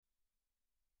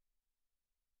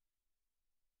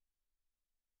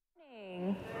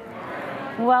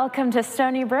Welcome to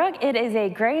Stony Brook. It is a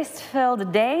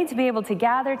grace-filled day to be able to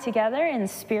gather together in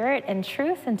spirit and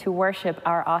truth and to worship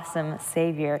our awesome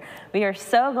Savior. We are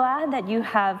so glad that you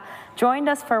have joined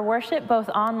us for worship, both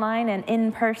online and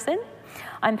in person.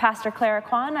 I'm Pastor Clara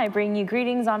Kwan. I bring you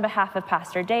greetings on behalf of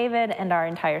Pastor David and our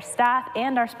entire staff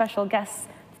and our special guests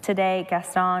today,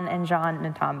 Gaston and John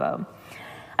Natambo.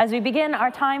 As we begin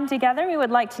our time together, we would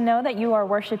like to know that you are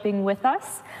worshiping with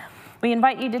us. We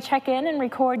invite you to check in and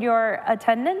record your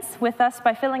attendance with us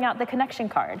by filling out the connection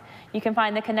card. You can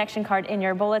find the connection card in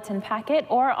your bulletin packet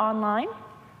or online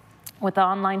with the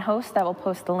online host that will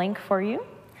post the link for you.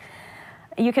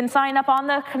 You can sign up on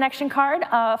the connection card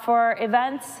for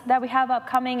events that we have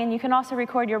upcoming, and you can also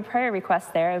record your prayer requests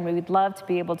there, and we would love to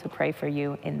be able to pray for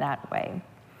you in that way.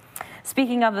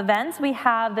 Speaking of events, we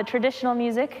have the traditional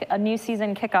music, a new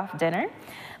season kickoff dinner.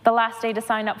 The last day to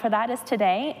sign up for that is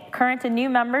today. Current and new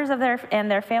members of their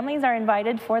families are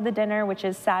invited for the dinner, which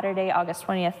is Saturday, August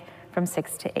 20th from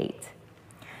 6 to 8.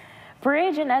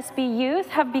 Bridge and SB Youth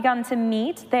have begun to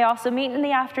meet. They also meet in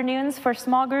the afternoons for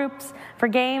small groups, for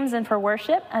games, and for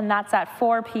worship, and that's at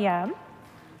 4 p.m.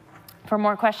 For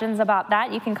more questions about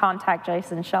that, you can contact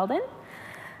Jason Sheldon.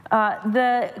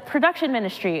 The production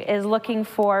ministry is looking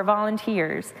for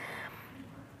volunteers.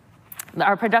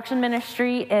 Our production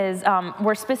ministry is,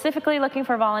 we're specifically looking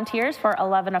for volunteers for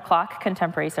 11 o'clock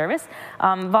contemporary service.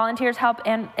 Volunteers help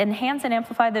enhance and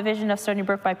amplify the vision of Stony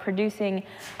Brook by producing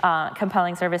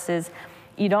compelling services.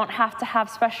 You don't have to have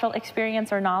special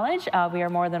experience or knowledge. We are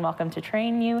more than welcome to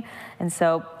train you. And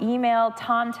so email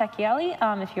Tom Techielli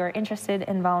if you're interested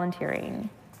in volunteering.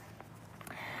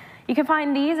 You can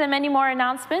find these and many more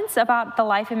announcements about the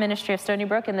life and ministry of Stony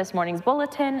Brook in this morning's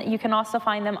bulletin. You can also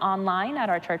find them online at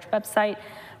our church website,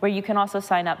 where you can also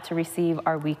sign up to receive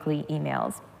our weekly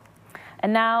emails.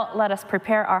 And now let us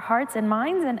prepare our hearts and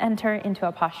minds and enter into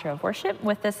a posture of worship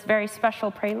with this very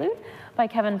special prelude by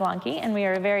Kevin Blanke. And we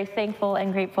are very thankful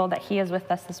and grateful that he is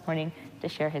with us this morning to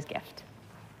share his gift.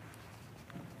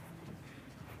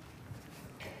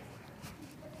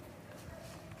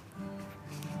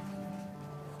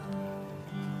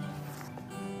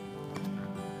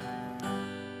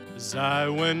 As I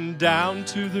went down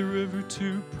to the river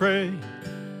to pray,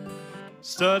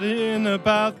 studying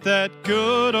about that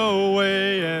good old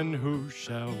way, and who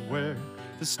shall wear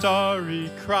the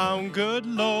starry crown? Good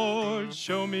Lord,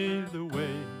 show me the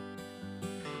way.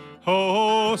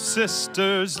 Oh,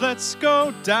 sisters, let's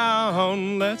go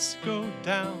down,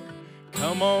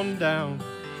 come on down.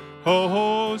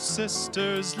 Oh,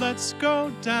 sisters, let's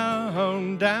go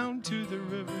down to the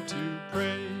river to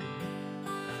pray.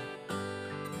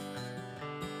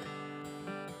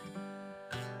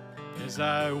 As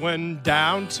I went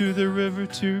down to the river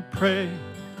to pray,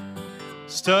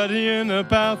 studying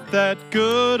about that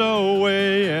good old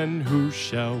way, and who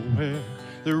shall wear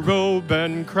the robe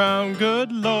and crown?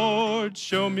 Good Lord,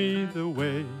 show me the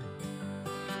way.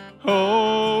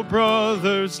 Oh,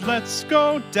 brothers, let's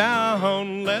go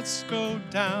down,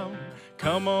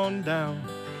 come on down.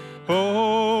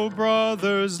 Oh,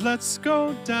 brothers, let's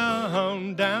go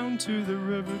down to the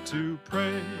river to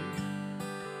pray.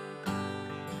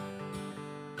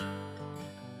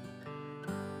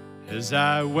 As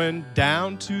I went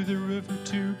down to the river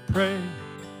to pray,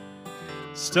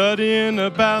 studying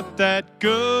about that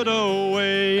good old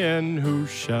way, and who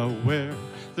shall wear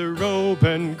the robe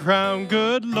and crown?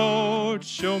 Good Lord,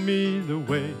 show me the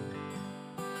way.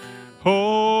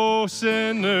 Oh,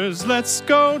 sinners, let's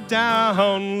go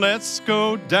down,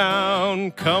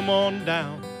 come on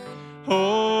down.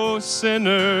 Oh,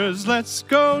 sinners, let's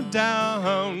go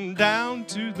down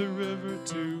to the river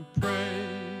to pray.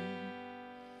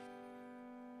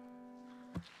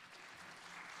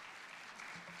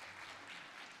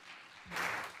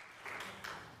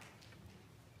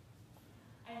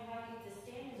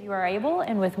 You are able,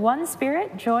 and with one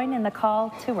spirit, join in the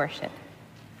call to worship.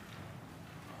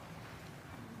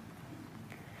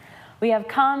 We have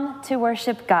come to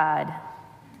worship God,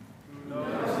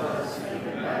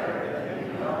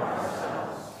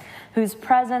 whose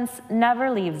presence never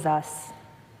leaves us,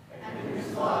 and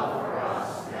whose love for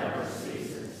us never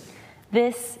ceases.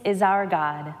 This is our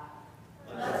God.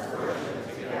 Let's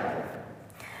worship together.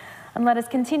 And let us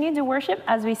continue to worship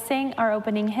as we sing our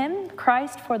opening hymn,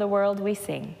 Christ for the World We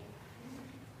Sing.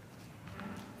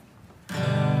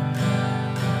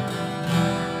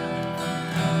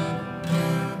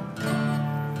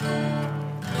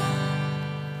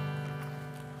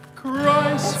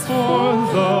 Christ for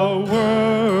the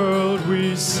world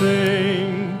we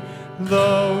sing,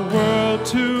 the world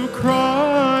to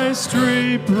Christ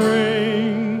we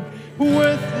bring,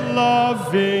 with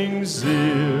loving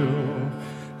zeal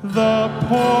the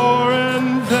poor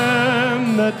and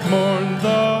them that mourn,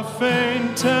 the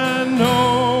faint and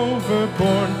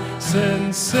overborne,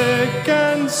 sin sick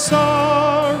and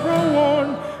sorrow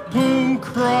worn, whom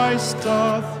Christ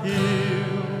doth heal.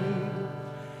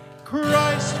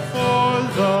 Christ for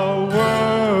the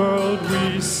world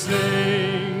we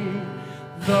sing,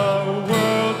 the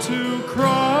world to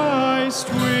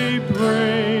Christ we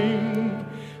bring,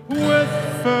 with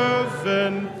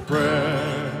fervent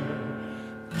prayer,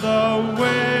 the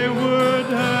wayward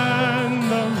and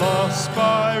the lost,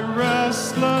 by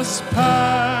restless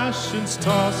passions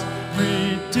tossed,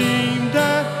 redeemed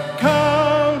at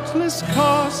countless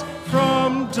cost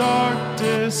from dark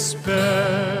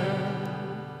despair.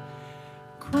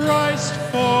 Christ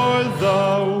for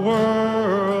the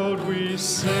world we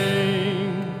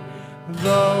sing,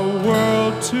 the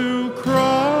world to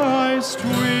Christ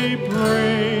we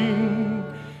bring,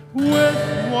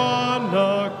 with one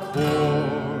accord.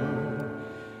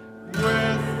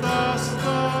 With us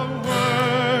the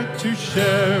work to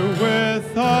share,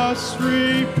 with us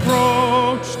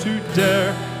reproach to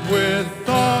dare, with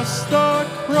us the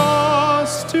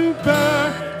cross to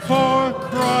bear, for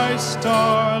Christ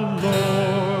our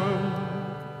Lord.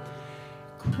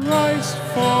 Christ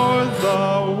for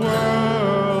the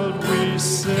world we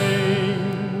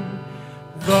sing,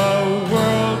 the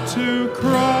world to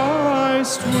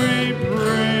Christ we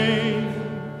bring,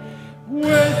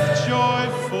 with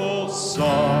joyful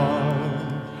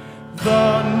song,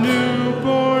 the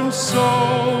newborn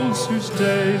souls whose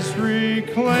days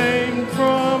reclaimed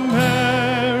from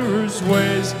error's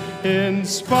ways,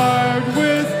 inspired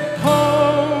with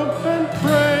hope and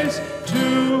praise,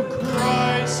 to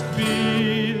Christ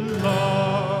belong.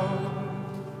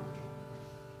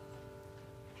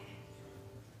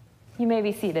 You may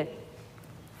be seated.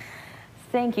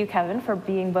 Thank you, Kevin, for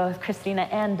being both Christina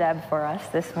and Deb for us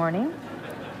this morning.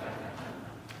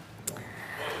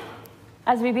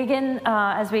 As we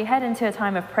head into a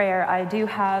time of prayer, I do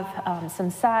have some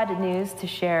sad news to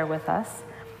share with us.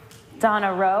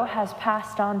 Donna Rowe has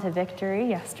passed on to victory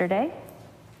yesterday.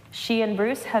 She and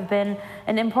Bruce have been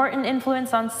an important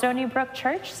influence on Stony Brook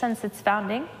Church since its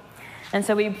founding. And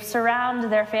so we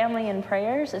surround their family in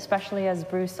prayers, especially as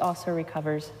Bruce also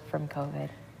recovers from COVID.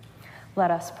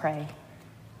 Let us pray.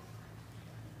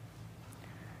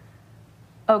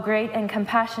 O great and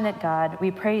compassionate God, we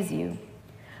praise you,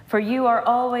 for you are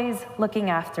always looking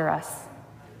after us.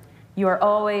 You are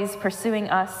always pursuing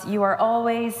us. You are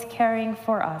always caring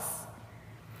for us.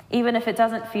 Even if it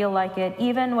doesn't feel like it,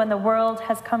 even when the world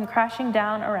has come crashing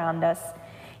down around us,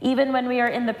 even when we are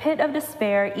in the pit of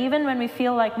despair, even when we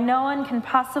feel like no one can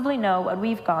possibly know what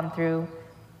we've gone through,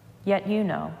 yet you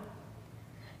know.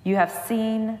 You have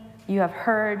seen, you have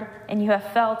heard, and you have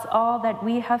felt all that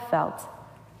we have felt,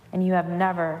 and you have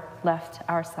never left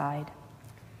our side.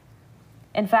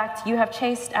 In fact, you have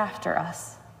chased after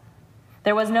us.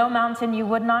 There was no mountain you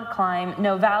would not climb,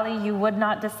 no valley you would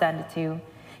not descend to.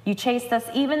 You chased us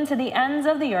even to the ends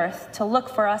of the earth to look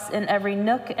for us in every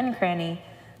nook and cranny,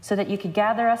 so that you could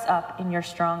gather us up in your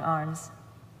strong arms,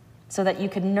 so that you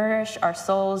could nourish our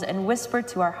souls and whisper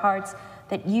to our hearts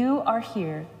that you are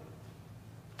here,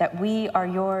 that we are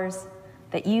yours,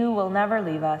 that you will never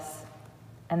leave us,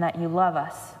 and that you love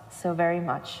us so very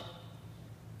much.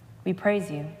 We praise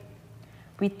you.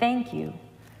 We thank you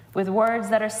with words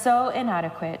that are so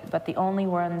inadequate, but the only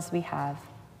ones we have.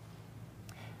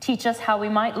 Teach us how we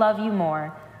might love you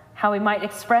more, how we might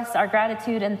express our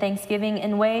gratitude and thanksgiving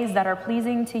in ways that are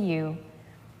pleasing to you.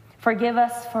 Forgive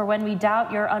us for when we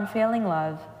doubt your unfailing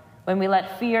love, when we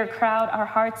let fear crowd our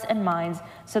hearts and minds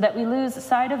so that we lose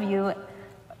sight of you,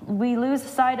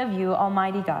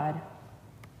 Almighty God.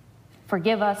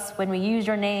 Forgive us when we use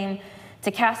your name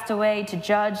to cast away, to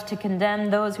judge, to condemn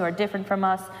those who are different from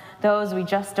us, those we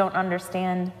just don't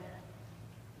understand.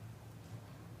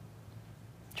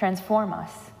 Transform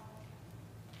us.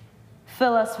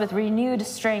 Fill us with renewed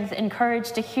strength and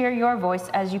courage to hear your voice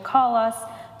as you call us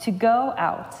to go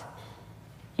out.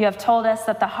 You have told us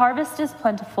that the harvest is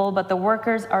plentiful, but the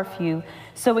workers are few.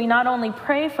 So we not only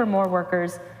pray for more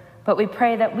workers, but we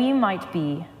pray that we might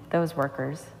be those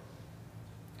workers.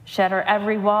 Shatter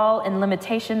every wall and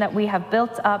limitation that we have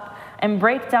built up, and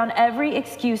break down every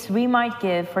excuse we might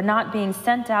give for not being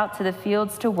sent out to the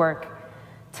fields to work,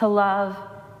 to love,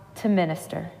 to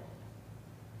minister.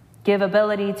 Give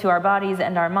ability to our bodies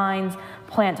and our minds,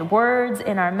 plant words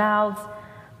in our mouths,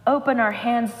 open our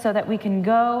hands so that we can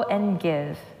go and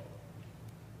give.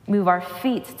 Move our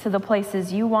feet to the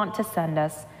places you want to send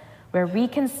us, where we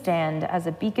can stand as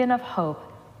a beacon of hope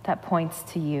that points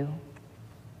to you.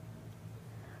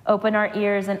 Open our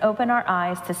ears and open our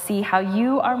eyes to see how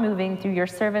you are moving through your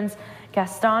servants,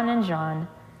 Gaston and Jean.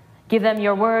 Give them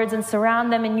your words and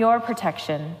surround them in your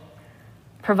protection.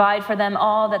 Provide for them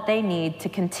all that they need to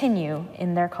continue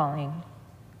in their calling.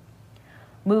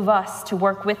 Move us to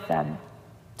work with them,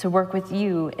 to work with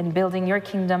you in building your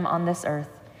kingdom on this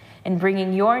earth, in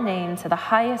bringing your name to the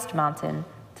highest mountain,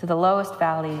 to the lowest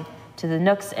valley, to the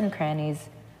nooks and crannies,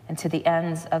 and to the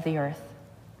ends of the earth.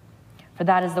 For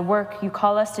that is the work you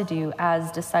call us to do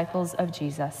as disciples of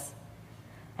Jesus.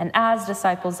 And as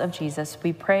disciples of Jesus,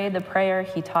 we pray the prayer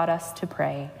he taught us to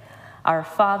pray. Our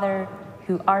Father,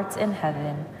 who art in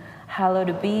heaven,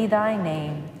 hallowed be thy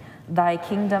name. Thy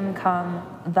kingdom come,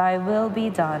 thy will be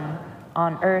done,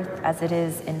 on earth as it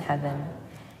is in heaven.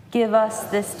 Give us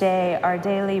this day our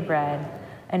daily bread,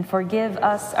 and forgive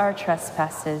us our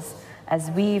trespasses,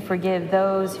 as we forgive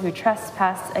those who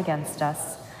trespass against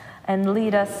us. And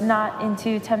lead us not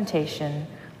into temptation,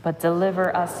 but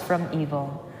deliver us from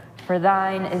evil. For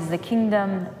thine is the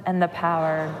kingdom, and the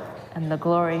power, and the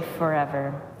glory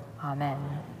forever. Amen.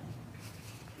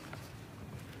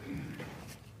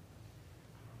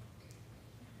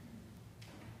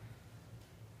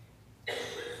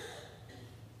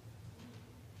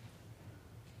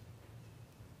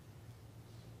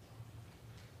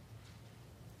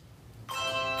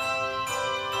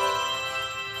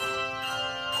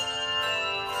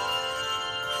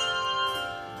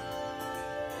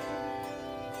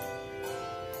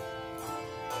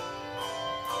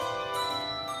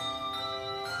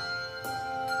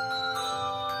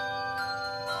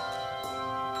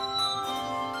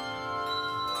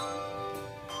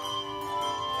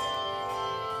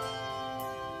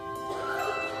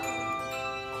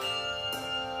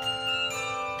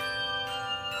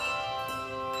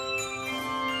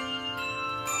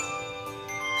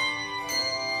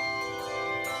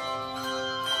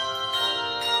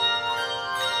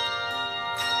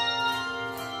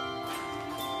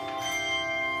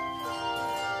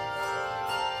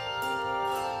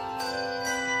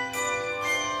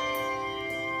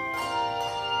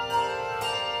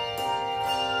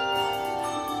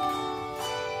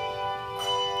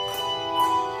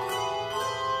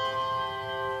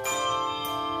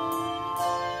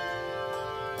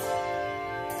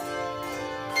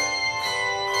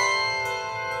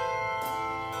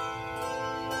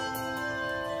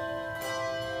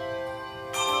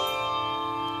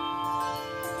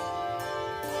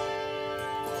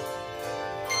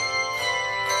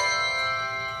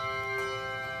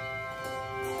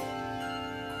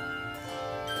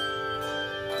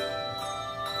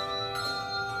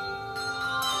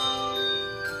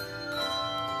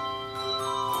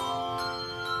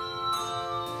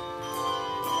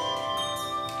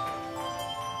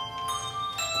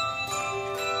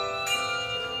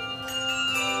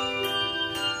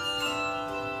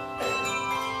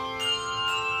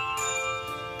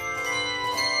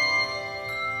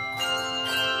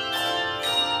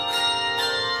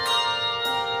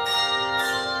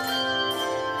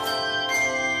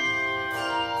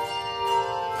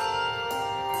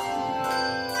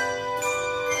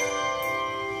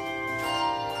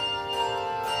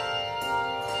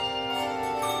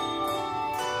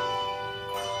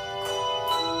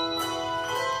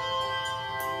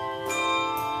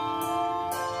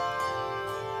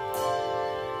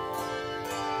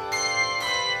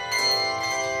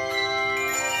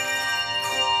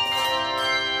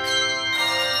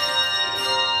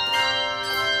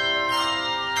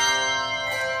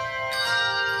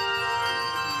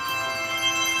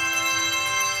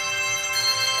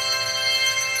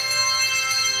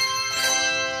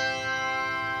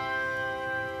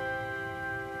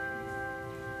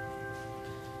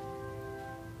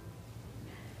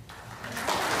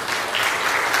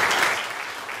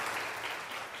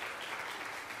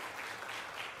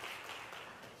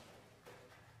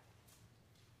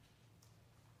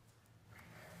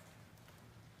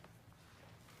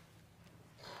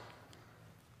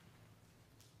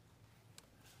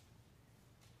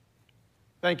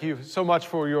 Thank you so much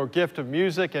for your gift of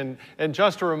music, and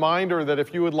just a reminder that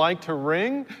if you would like to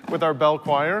ring with our bell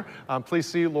choir, please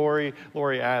see Lori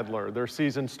Adler. Their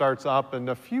season starts up in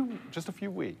just a few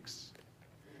weeks.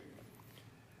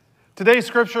 Today's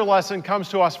scripture lesson comes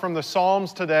to us from the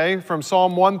Psalms today, from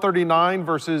Psalm 139,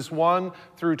 verses 1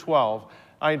 through 12.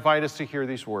 I invite us to hear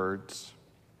these words.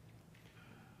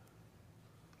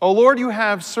 O Lord, you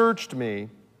have searched me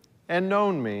and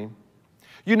known me.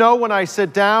 You know when I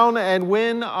sit down and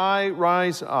when I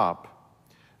rise up.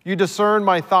 You discern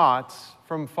my thoughts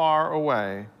from far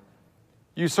away.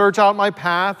 You search out my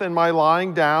path and my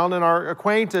lying down and are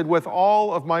acquainted with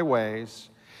all of my ways.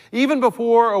 Even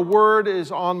before a word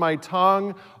is on my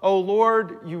tongue, O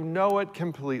Lord, you know it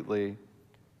completely.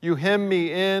 You hem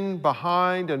me in,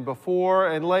 behind, and before,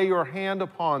 and lay your hand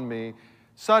upon me.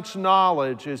 Such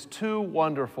knowledge is too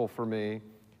wonderful for me.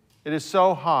 It is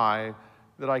so high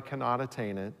that I cannot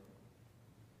attain it.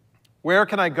 Where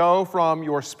can I go from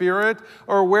your spirit,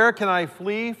 or where can I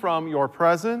flee from your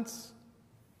presence?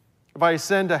 If I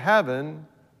ascend to heaven,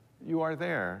 you are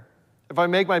there. If I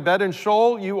make my bed in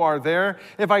Sheol, you are there.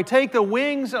 If I take the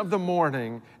wings of the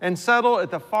morning and settle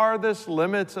at the farthest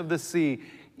limits of the sea,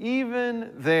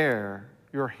 even there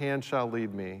your hand shall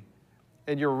lead me,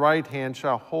 and your right hand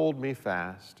shall hold me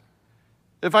fast.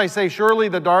 If I say, surely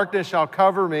the darkness shall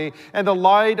cover me, and the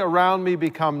light around me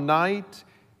become night,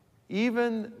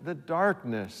 even the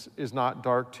darkness is not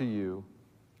dark to you.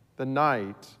 The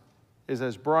night is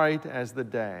as bright as the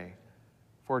day,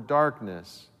 for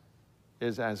darkness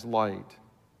is as light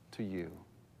to you.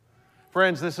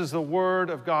 Friends, this is the word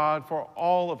of God for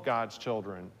all of God's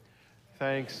children.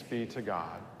 Thanks be to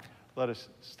God. Let us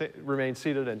remain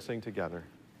seated and sing together.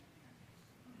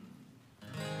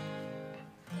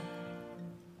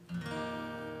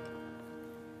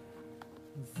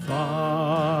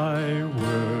 Thy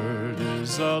word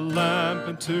is a lamp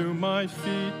unto my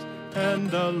feet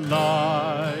and a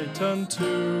light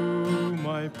unto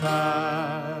my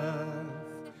path.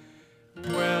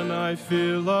 When I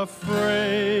feel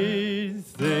afraid,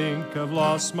 think I've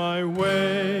lost my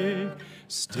way,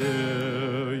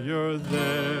 still you're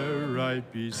there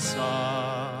right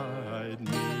beside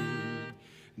me.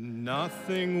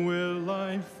 Nothing will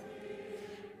I fear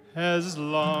as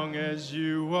long as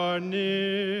you are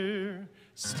near.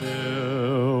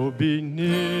 Still be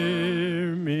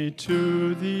near me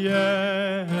to the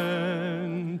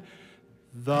end.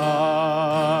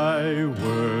 Thy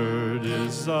word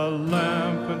is a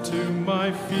lamp unto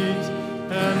my feet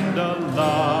and a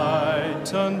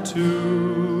light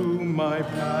unto my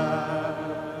path.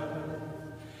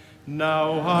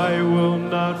 Now I will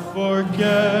not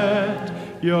forget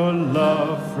your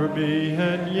love for me,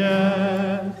 and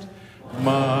yet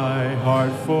my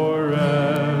heart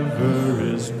forever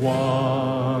is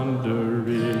wandering.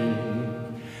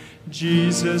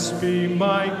 Jesus, be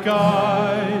my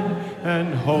guide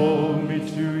and hold me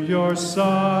to your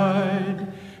side.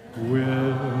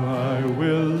 I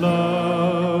will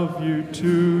love you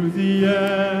to the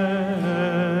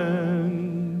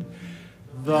end.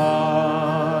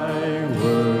 Thy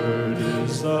word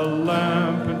is a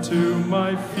lamp unto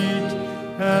my feet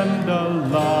and a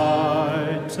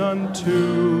light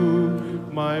unto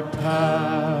my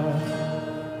path.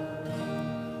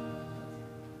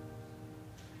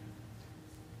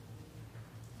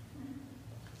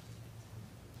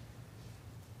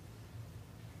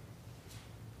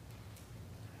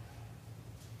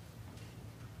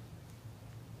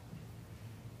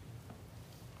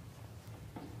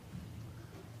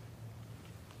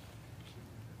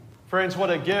 Friends, what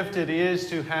a gift it is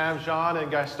to have Jean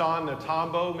and Gaston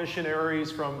Natambo,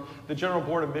 missionaries from the General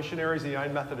Board of Missionaries of the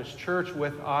United Methodist Church,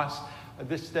 with us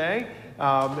this day.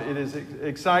 It is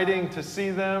exciting to see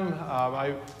them.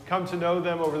 I've come to know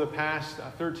them over the past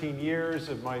 13 years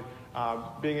of my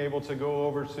being able to go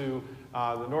over to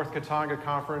the North Katanga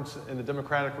Conference in the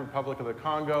Democratic Republic of the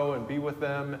Congo and be with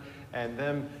them, and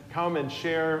them come and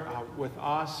share with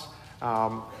us.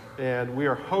 And we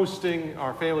are hosting,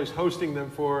 our family's hosting them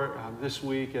for this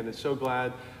week, and it's so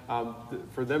glad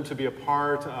for them to be a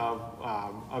part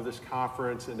of this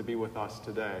conference and to be with us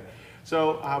today.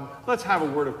 So let's have a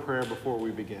word of prayer before we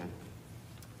begin.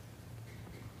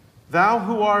 Thou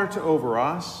who art over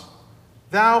us,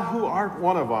 thou who art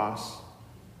one of us,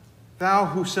 thou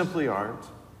who simply art,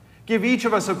 give each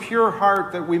of us a pure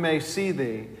heart that we may see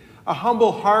thee, a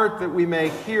humble heart that we may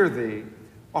hear thee,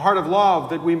 a heart of love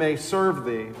that we may serve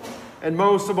thee, and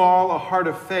most of all, a heart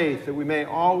of faith that we may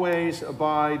always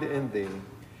abide in thee.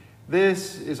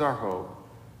 This is our hope.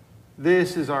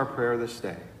 This is our prayer this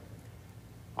day.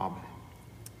 Amen.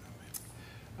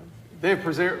 They've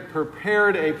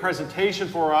prepared a presentation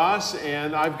for us,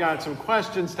 and I've got some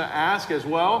questions to ask as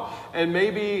well. And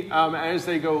maybe as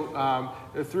they go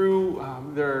through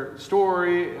their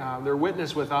story, their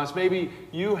witness with us, maybe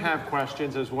you have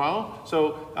questions as well.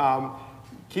 So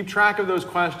keep track of those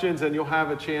questions, and you'll have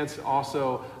a chance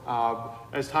also,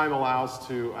 as time allows,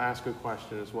 to ask a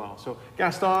question as well. So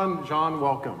Gaston, Jean,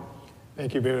 welcome.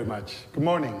 Thank you very much. Good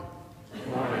morning. Good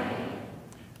morning.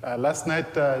 Last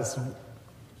night,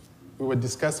 we were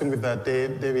discussing with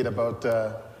David about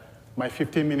my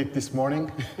 15-minute this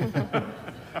morning.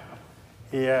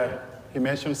 He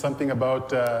mentioned something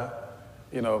about,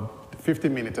 50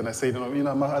 minutes, and I said,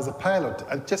 as a pilot,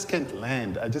 I just can't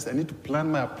land. I need to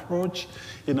plan my approach.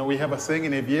 We have a saying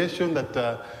in aviation that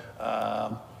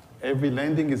every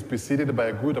landing is preceded by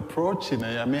a good approach, and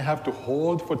I may have to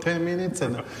hold for 10 minutes,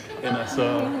 so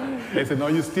they said, no,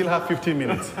 you still have 15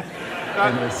 minutes.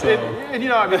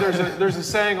 There's a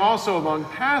saying also among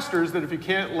pastors that if you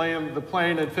can't land the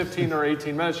plane in 15 or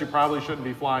 18 minutes, you probably shouldn't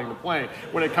be flying the plane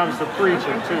when it comes to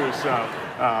preaching too.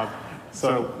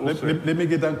 So let me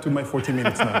get down to my 40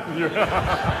 minutes now.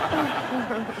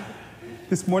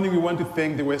 This morning we want to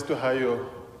thank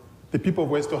the people of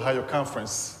West Ohio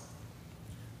Conference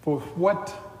for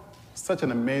such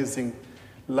an amazing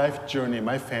life journey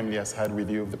my family has had with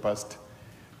you over the past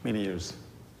many years,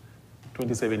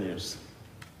 27 years.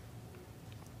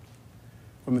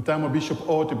 From the time of Bishop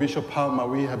O to Bishop Palmer,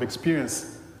 we have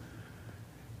experienced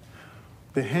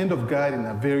the hand of God in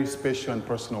a very special and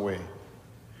personal way.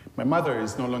 My mother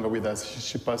is no longer with us.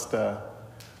 She passed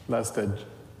last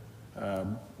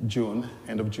June,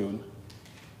 end of June.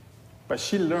 But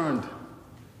she learned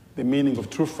the meaning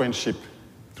of true friendship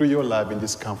through your life in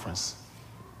this conference.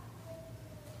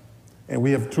 And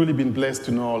we have truly been blessed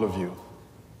to know all of you.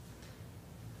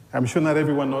 I'm sure not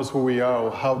everyone knows who we are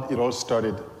or how it all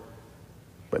started.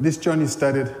 But this journey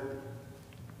started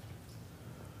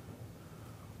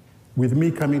with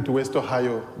me coming to West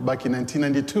Ohio back in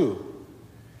 1992.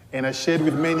 And I shared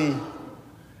with many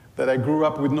that I grew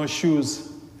up with no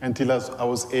shoes until I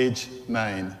was age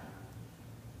 9.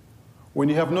 When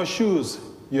you have no shoes,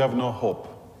 you have no hope.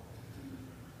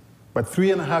 But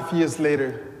 3.5 years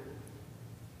later,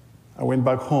 I went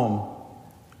back home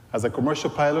as a commercial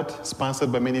pilot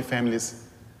sponsored by many families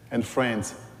and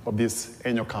friends of this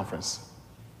annual conference.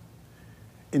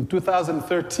 In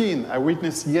 2013, I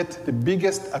witnessed yet the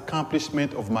biggest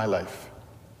accomplishment of my life,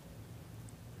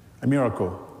 a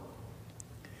miracle.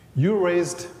 You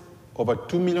raised over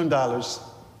 $2 million,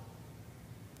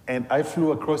 and I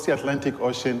flew across the Atlantic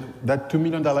Ocean, that $2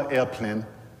 million airplane,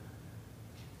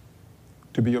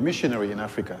 to be your missionary in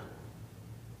Africa.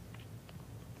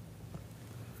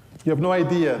 You have no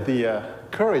idea the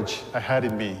courage I had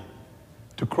in me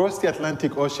to cross the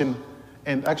Atlantic Ocean,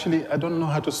 and actually, I don't know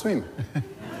how to swim.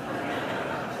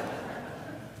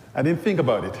 I didn't think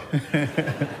about it.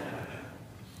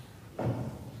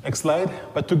 Next slide.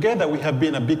 But together we have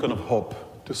been a beacon of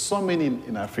hope to so many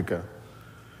in Africa.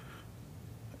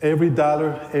 Every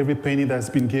dollar, every penny that's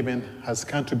been given has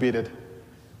contributed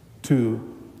to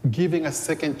giving a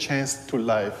second chance to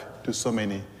life to so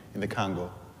many in the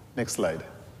Congo. Next slide.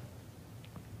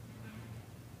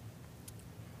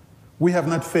 We have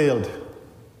not failed,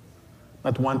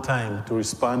 not one time, to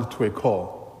respond to a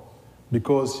call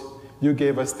because you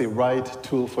gave us the right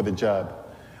tool for the job.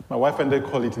 My wife and I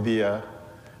call it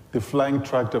the flying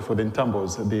tractor for the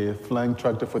Ntambos, the flying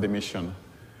tractor for the mission.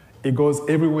 It goes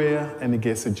everywhere and it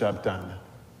gets the job done.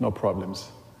 No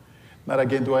problems. Not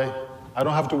again I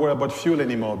don't have to worry about fuel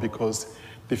anymore because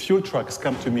the fuel trucks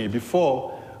come to me.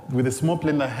 Before, with the small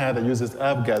plane I had that uses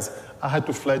avgas, I had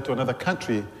to fly to another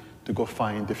country to go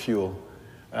find the fuel.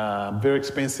 Very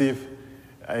expensive.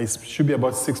 It should be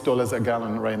about $6 a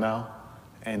gallon right now.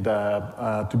 And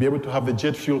to be able to have the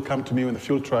jet fuel come to me when the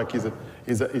fuel truck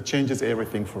it changes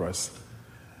everything for us.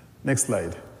 Next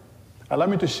slide. Allow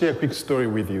me to share a quick story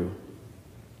with you.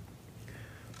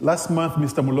 Last month,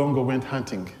 Mr. Mulongo went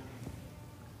hunting.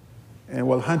 And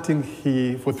while hunting,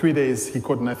 for 3 days, he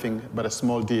caught nothing but a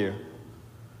small deer.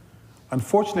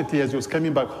 Unfortunately, as he was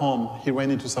coming back home, he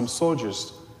ran into some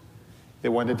soldiers. They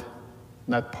wanted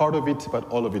not part of it, but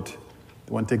all of it.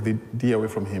 They want to take the deer away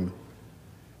from him.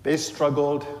 They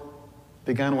struggled,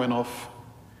 the gun went off,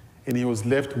 and he was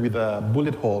left with a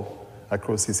bullet hole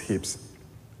across his hips.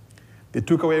 They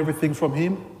took away everything from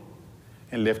him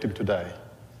and left him to die.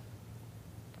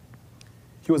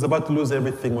 He was about to lose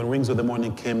everything when Wings of the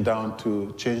Morning came down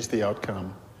to change the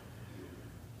outcome.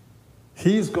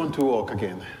 He is going to walk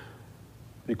again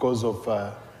because of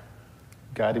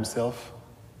God himself,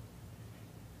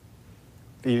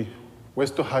 the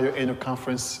West Ohio Annual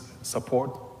Conference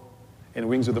support, and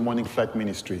Wings of the Morning Flight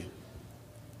Ministry.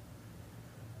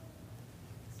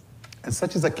 And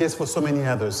such is the case for so many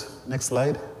others. Next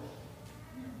slide.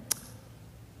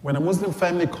 When a Muslim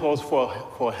family calls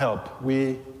for help,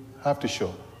 we have to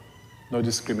show no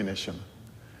discrimination.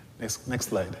 Next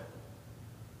slide.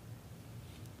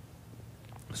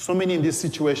 So many in this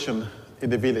situation in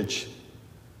the village.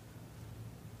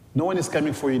 No one is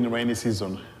coming for you in the rainy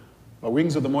season. But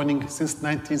Wings of the Morning, since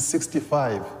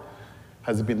 1965,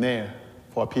 has been there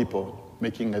for people,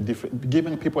 making a difference,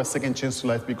 giving people a second chance to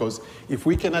life, because if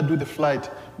we cannot do the flight,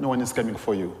 no one is coming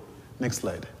for you. Next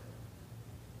slide.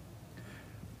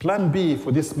 Plan B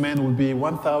for this man will be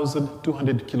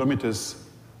 1,200 kilometers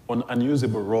on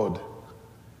unusable road.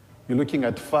 You're looking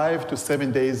at 5 to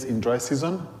 7 days in dry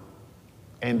season,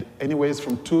 and anyways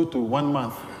from 2 to 1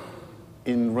 month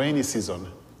in rainy season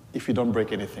if you don't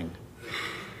break anything.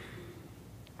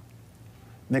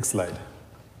 Next slide.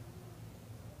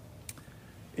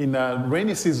 In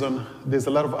rainy season, there's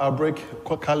a lot of outbreak,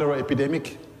 cholera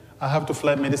epidemic. I have to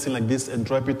fly medicine like this and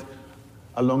drop it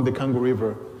along the Congo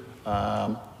River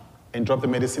and drop the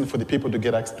medicine for the people to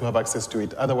have access to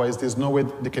it. Otherwise, there's no way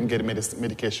they can get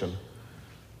medication.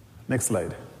 Next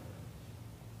slide.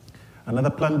 Another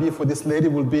plan B for this lady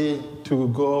will be to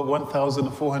go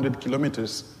 1,400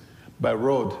 kilometers by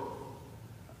road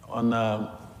on an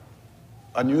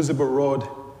unusable road.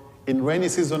 In rainy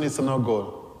season, it's a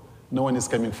no-go. No one is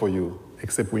coming for you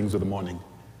except Wings of the Morning.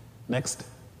 Next.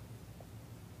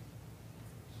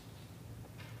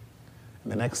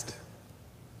 And the next.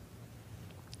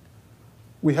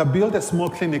 We have built a small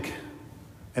clinic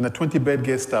and a 20-bed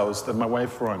guest house that my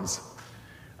wife runs.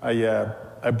 I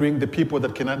bring the people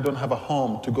that don't have a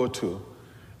home to go to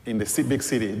in the big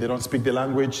city. They don't speak the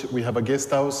language. We have a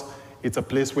guest house. It's a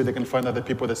place where they can find other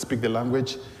people that speak the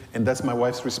language, and that's my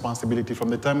wife's responsibility. From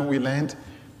the time we land,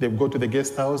 they go to the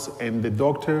guest house, and the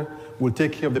doctor will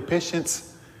take care of the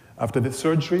patients after the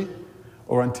surgery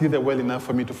or until they're well enough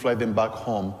for me to fly them back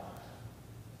home.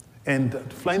 And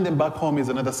flying them back home is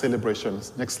another celebration.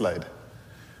 Next slide.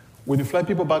 When you fly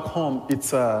people back home,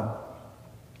 it's been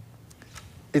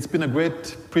a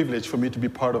great privilege for me to be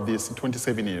part of this in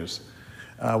 27 years.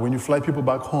 When you fly people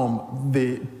back home,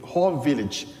 the whole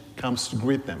village comes to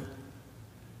greet them.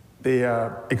 They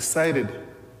are excited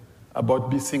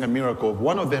about seeing a miracle of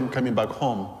one of them coming back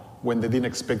home when they didn't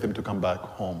expect them to come back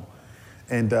home.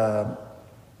 And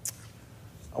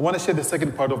I want to share the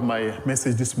second part of my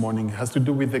message this morning. It has to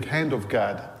do with the hand of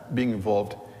God being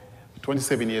involved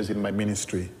 27 years in my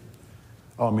ministry,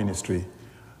 our ministry.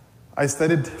 I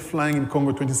started flying in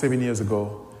Congo 27 years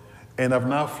ago, and I've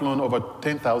now flown over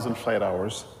 10,000 flight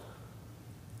hours.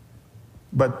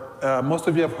 But most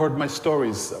of you have heard my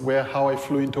stories, how I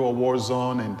flew into a war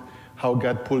zone and how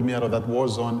God pulled me out of that war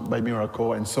zone by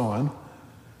miracle and so on.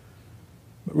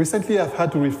 But recently, I've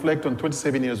had to reflect on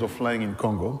 27 years of flying in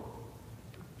Congo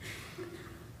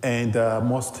and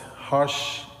most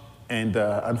harsh and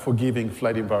unforgiving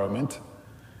flight environment.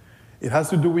 It has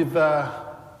to do with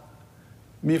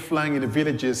me flying in the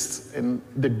villages and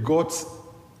the goats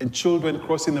and children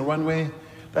crossing the runway.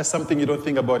 That's something you don't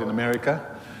think about in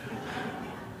America.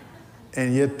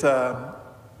 And yet,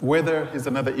 weather is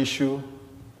another issue,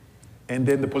 and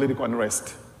then the political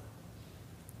unrest.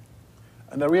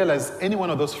 And I realized any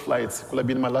one of those flights could have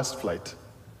been my last flight.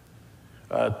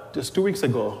 Just 2 weeks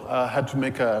ago, I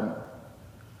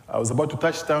was about to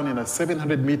touch down in a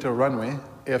 700-meter runway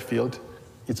airfield.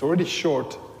 It's already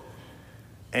short,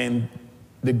 and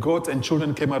the goats and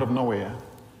children came out of nowhere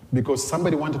because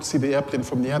somebody wanted to see the airplane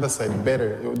from the other side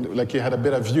better, like you had a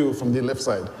better view from the left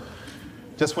side.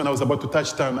 Just when I was about to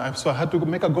touch down, so I had to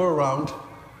make a go around,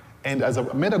 and as I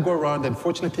made a go around,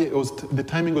 unfortunately, the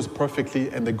timing was perfectly,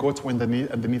 and the goats went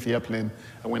underneath the airplane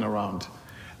and went around.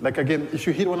 Like again, if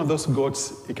you hit one of those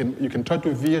goats, you can try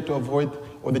to veer to avoid,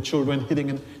 or the children hitting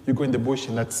it, you go in the bush,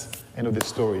 and that's the end of the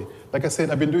story. Like I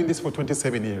said, I've been doing this for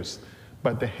 27 years,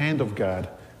 but the hand of God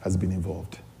has been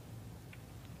involved.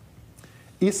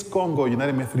 East Congo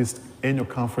United Methodist Annual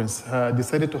Conference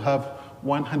decided to have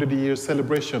 100-year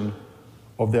celebration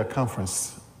of their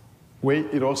conference, where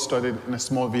it all started in a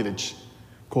small village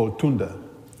called Tunda.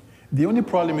 The only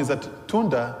problem is that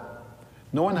Tunda,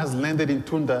 no one has landed in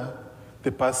Tunda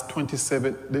the past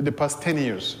 10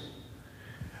 years.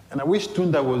 And I wish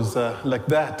Tunda was like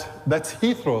that. That's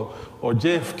Heathrow or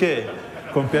JFK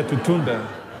compared to Tunda.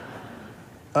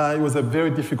 It was a very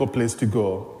difficult place to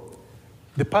go.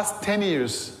 The past 10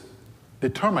 years, the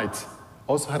termites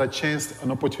also had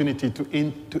an opportunity to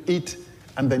eat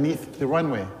underneath the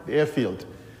runway, the airfield,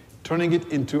 turning it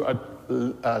into a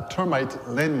termite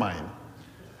landmine.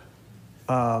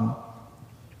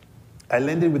 I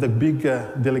landed with a big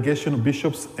delegation of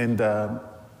bishops and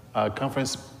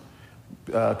conference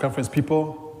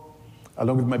people,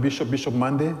 along with my bishop, Bishop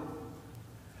Monday.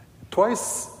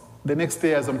 Twice the next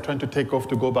day, as I'm trying to take off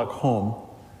to go back home,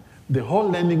 the whole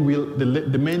landing wheel,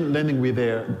 the main landing wheel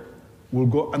there, will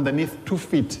go underneath 2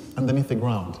 feet underneath the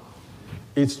ground.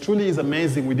 It truly is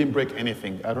amazing we didn't break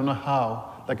anything. I don't know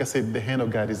how. Like I said, the hand of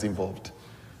God is involved.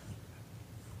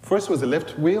 First was the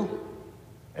left wheel,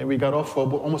 and we got off for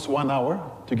almost 1 hour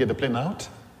to get the plane out.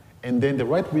 And then the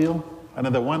right wheel,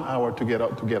 another 1 hour to get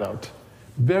out.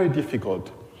 Very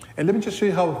difficult. And let me just show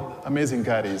you how amazing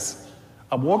God is.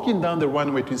 I'm walking down the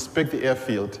runway to inspect the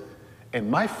airfield, and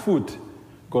my foot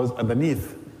goes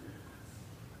underneath.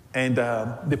 And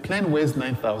the plane weighs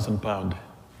 9,000 pounds.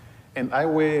 And I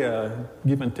weigh,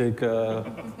 give and take,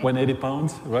 180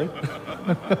 pounds, right?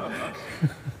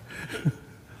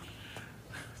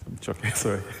 I'm joking,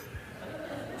 sorry.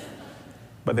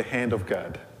 But the hand of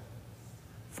God.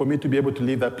 For me to be able to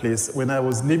leave that place, when I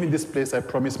was leaving this place, I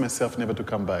promised myself never to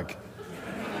come back.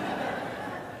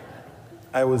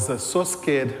 I was so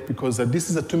scared because this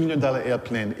is a $2 million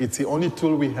airplane. It's the only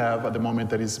tool we have at the moment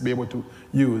that is be able to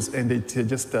use, and it's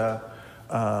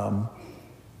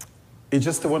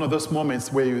just one of those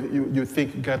moments where you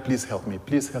think, God, please help me,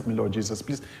 Lord Jesus,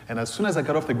 please. And as soon as I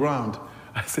got off the ground,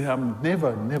 I said, I'm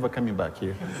never coming back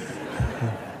here.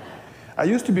 I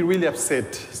used to be really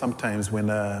upset sometimes when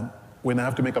I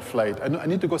have to make a flight. I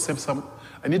need to go save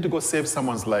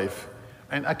someone's life.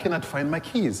 And I cannot find my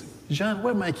keys. Jean,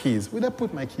 where are my keys? Where did I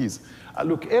put my keys? I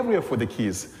look everywhere for the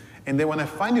keys. And then when I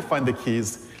finally find the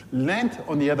keys, land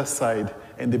on the other side,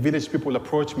 and the village people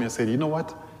approach me and say, you know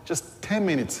what? Just 10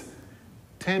 minutes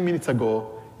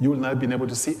ago, you will not have been able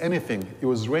to see anything. It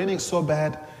was raining so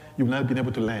bad, you will not have been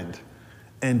able to land.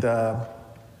 And I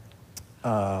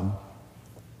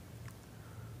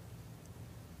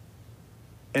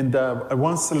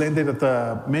once landed at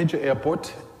a major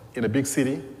airport in a big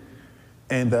city.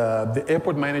 And the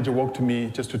airport manager walked to me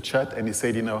just to chat, and he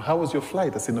said, how was your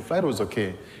flight? I said, the flight was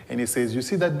okay. And he says, you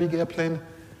see that big airplane?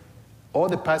 All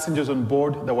the passengers on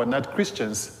board that were not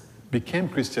Christians became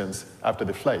Christians after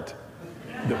the flight.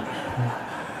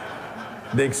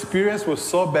 The experience was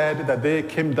so bad that they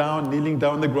came down, kneeling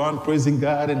down on the ground, praising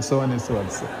God, and so on and so on.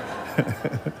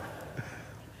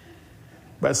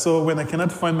 But so when I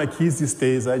cannot find my keys these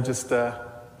days, I've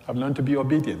learned to be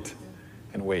obedient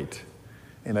and wait.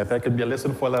 And I think that could be a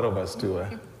lesson for a lot of us too.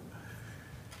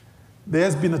 There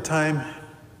has been a time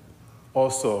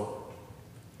also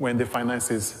when the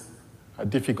finances are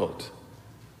difficult,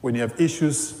 when you have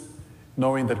issues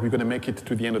knowing that we're going to make it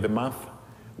to the end of the month,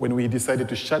 when we decided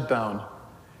to shut down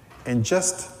and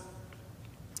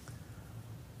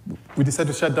we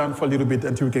decided to shut down for a little bit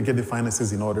until we can get the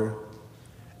finances in order.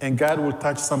 And God will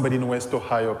touch somebody in West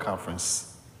Ohio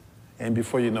conference. And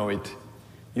before you know it,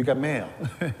 you got mail.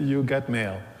 You got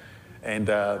mail. And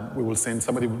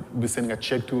somebody will be sending a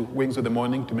check to Wings of the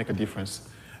Morning to make a difference.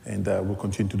 And we'll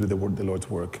continue to do the Lord's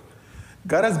work.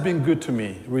 God has been good to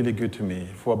me, really good to me.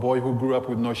 For a boy who grew up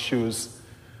with no shoes,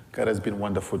 God has been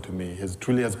wonderful to me. He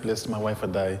truly has blessed my wife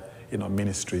and I in our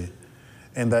ministry.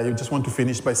 And I just want to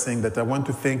finish by saying that I want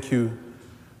to thank you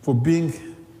for being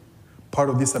part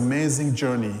of this amazing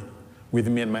journey with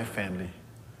me and my family.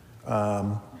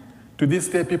 To this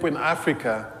day, people in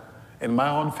Africa and my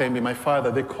own family, my father,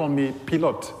 they call me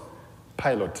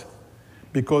pilot,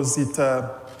 because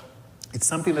it's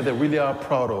something that they really are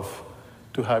proud of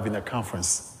to have in a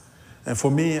conference. And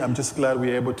for me, I'm just glad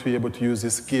we're able to use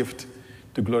this gift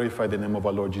to glorify the name of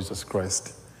our Lord Jesus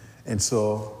Christ. And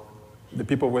so, the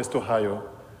people of West Ohio,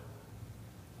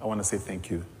 I want to say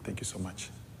thank you. Thank you so much.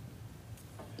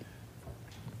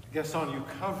 Gaston, you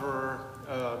cover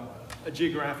a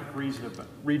geographic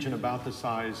region about the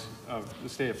size of the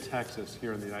state of Texas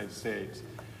here in the United States.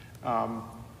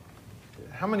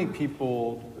 How many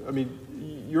people,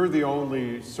 you're the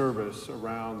only service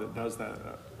around that does that.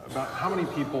 About how many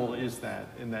people is that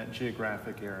in that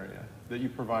geographic area that you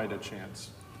provide a chance?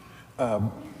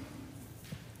 No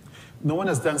one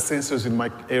has done census in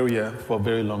my area for a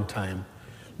very long time.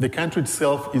 The country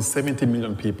itself is 70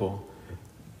 million people.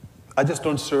 I just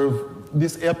don't serve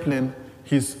this airplane.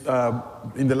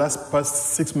 In the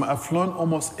past 6 months, I've flown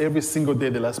almost every single day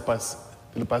in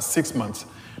the past 6 months,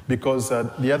 because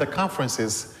the other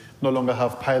conferences no longer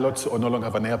have pilots or no longer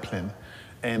have an airplane.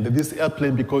 And this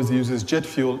airplane, because it uses jet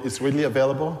fuel, is readily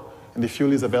available, and the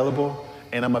fuel is available,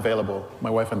 and I'm available, my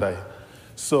wife and I.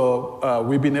 So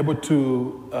we've been able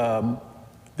to,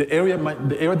 the area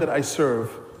that I serve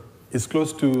is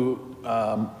close to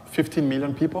 15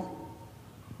 million people.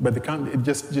 But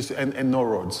and no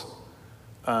roads.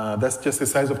 That's just the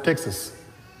size of Texas,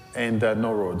 and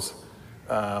no roads.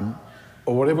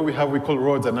 Or whatever we have, we call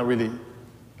roads, are not really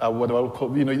what I would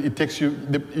call. It takes you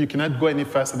cannot go any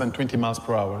faster than 20 miles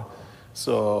per hour.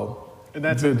 So. And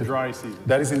that's in dry season.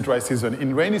 That is in dry season.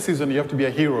 In rainy season, you have to be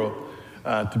a hero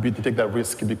to take that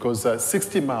risk, because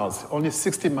only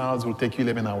 60 miles will take you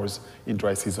 11 hours in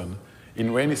dry season.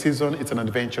 In rainy season, it's an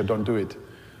adventure. Don't do it.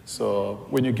 So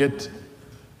when you get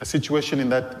a situation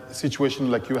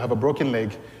like you have a broken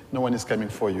leg, no one is coming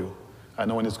for you.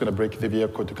 No one is going to break the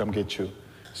vehicle to come get you.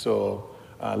 So,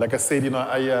 like I said,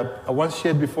 I once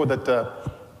shared before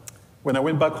that when I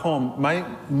went back home, my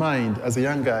mind as a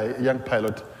young guy, a young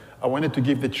pilot, I wanted to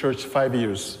give the church 5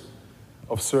 years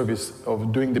of service,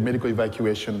 of doing the medical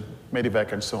evacuation,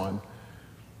 medevac and so on.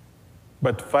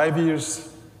 But 5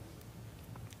 years,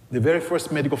 the very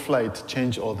first medical flight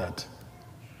changed all that.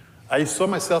 I saw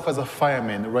myself as a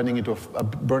fireman running into a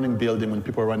burning building when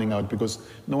people are running out because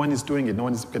no one is doing it, no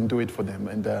one can do it for them.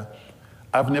 And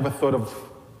I've never thought of,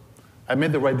 I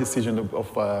made the right decision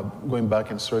of going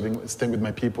back and serving, staying with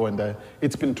my people, and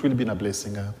it's truly been a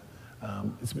blessing.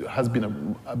 It has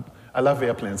been I love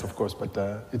airplanes, of course, but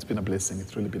it's been a blessing.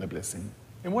 It's really been a blessing.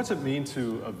 And what's it mean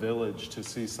to a village to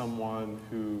see someone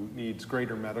who needs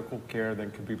greater medical care than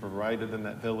could be provided in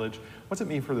that village? What's it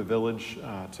mean for the village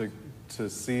to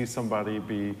see somebody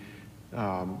be,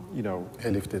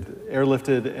 airlifted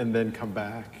and then come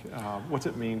back? What's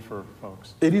it mean for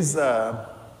folks? It is. I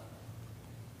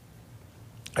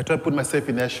try to put myself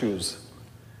in their shoes.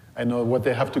 I know what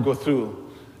they have to go through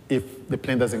if the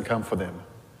plane doesn't come for them.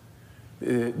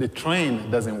 The train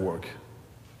doesn't work.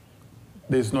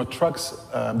 There's no trucks.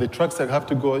 The trucks that have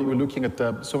to go, you're looking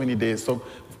at so many days. So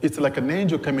it's like an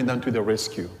angel coming down to the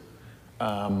rescue,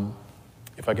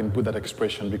 if I can put that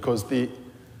expression, because the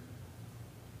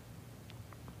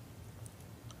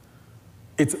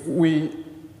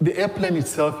airplane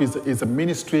itself is a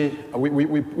ministry.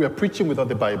 We are preaching without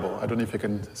the Bible. I don't know if I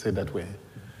can say it that way.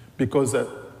 Because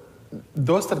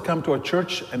those that come to our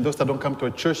church and those that don't come to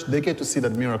our church, they get to see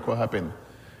that miracle happen.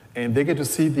 And they get to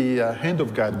see the hand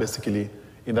of God, basically,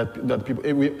 in that people.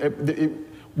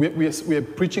 We are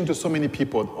preaching to so many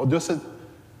people. Those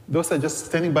are just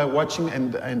standing by watching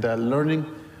and learning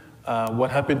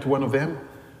what happened to one of them.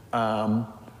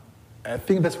 I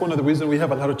think that's one of the reasons we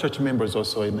have a lot of church members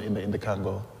also in the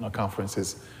Congo, in our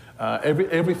conferences.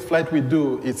 Every flight we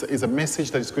do is a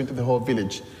message that is going to the whole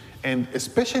village. And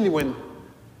especially when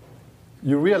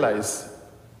you realize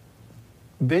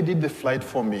they did the flight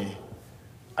for me.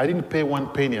 I didn't pay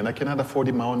one penny, and I cannot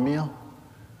afford my own meal.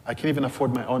 I can't even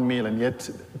afford my own meal, and yet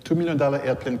 $2 million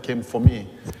airplane came for me.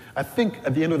 I think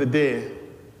at the end of the day,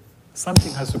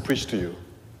 something has to preach to you.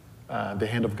 The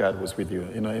hand of God was with you,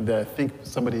 and I think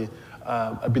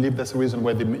I believe that's the reason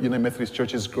why the United Methodist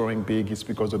Church is growing big. Is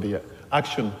because of the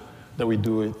action that we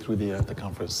do through the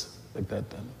conference like that.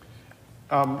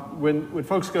 When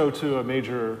folks go to a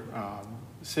major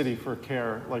city for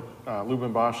care, like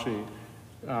Lubumbashi,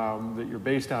 that you're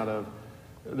based out of,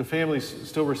 the family's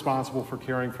still responsible for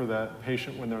caring for that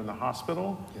patient when they're in the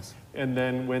hospital. Yes. And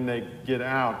then when they get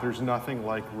out, there's nothing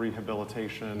like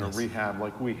rehabilitation Yes. or rehab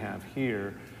like we have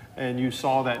here. And you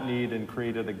saw that need and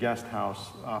created a guest house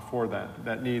for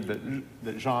that need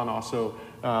that Jean also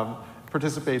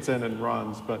participates in and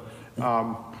runs. But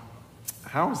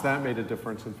how has that made a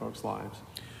difference in folks' lives?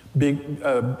 Big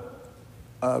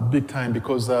time,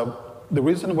 because the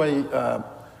reason why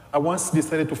I once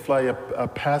decided to fly a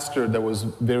pastor that was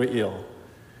very ill,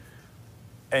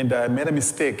 and I made a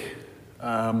mistake.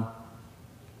 I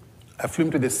flew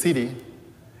him to the city,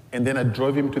 and then I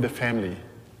drove him to the family.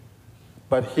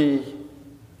 But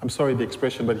I'm sorry the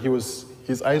expression, but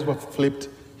his eyes were flipped,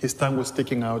 his tongue was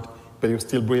sticking out, but he was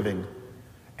still breathing.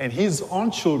 And his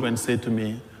own children said to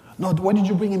me, "No, why did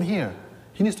you bring him here?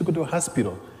 He needs to go to a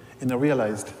hospital." And I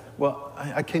realized, well,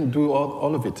 I can't do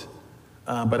all of it.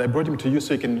 But I brought him to you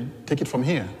so you can take it from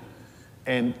here.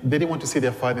 And they didn't want to see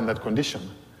their father in that condition.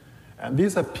 And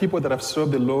these are people that have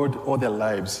served the Lord all their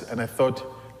lives. And I thought,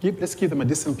 let's give them a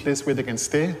decent place where they can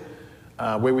stay,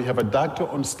 where we have a doctor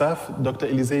on staff. Dr.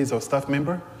 Elise is our staff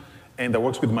member, and that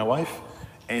works with my wife.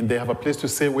 And they have a place to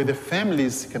stay where the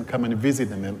families can come and visit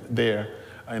them there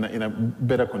in a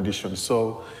better condition.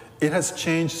 So it has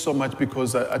changed so much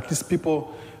because at least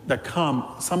people that come,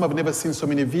 some have never seen so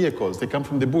many vehicles. They come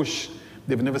from the bush.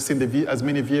 They've never seen as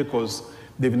many vehicles.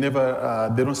 They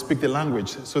don't speak the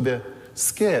language. So they're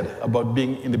scared about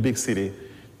being in the big city.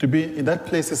 To be in that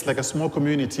place is like a small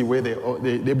community where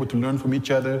they're able to learn from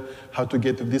each other how to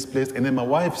get to this place. And then my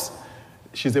wife's,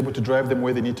 she's able to drive them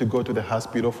where they need to go to the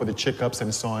hospital for the checkups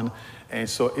and so on. And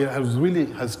so it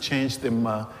has changed them.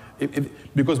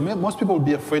 Because most people would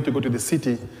be afraid to go to the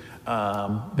city.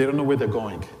 They don't know where they're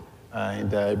going.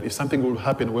 And if something will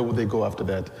happen, where would they go after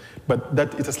that? But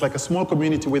it's like a small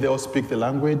community where they all speak the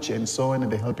language and so on,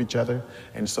 and they help each other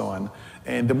and so on.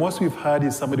 And the most we've had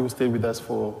is somebody who stayed with us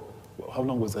for, how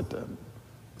long was that?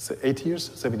 8 years?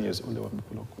 7 years?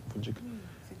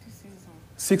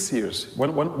 6 years.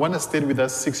 One has stayed with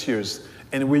us 6 years.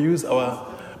 And we use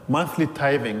our monthly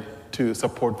tithing to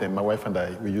support them. My wife and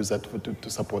I, we use that to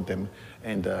support them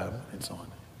and so on.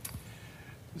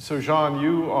 So Jean,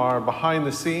 you are behind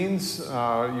the scenes.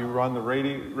 You run the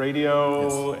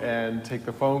radio and take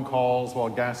the phone calls while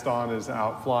Gaston is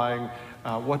out flying.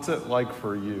 What's it like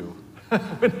for you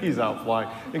when he's out flying?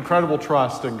 Incredible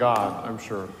trust in God, I'm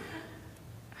sure.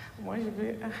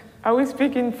 I will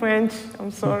speak in French, I'm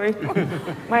sorry.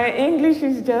 My English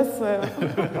is just...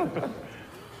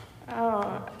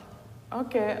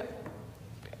 ok.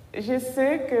 Je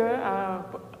sais que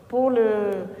pour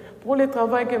le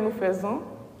travail que nous faisons,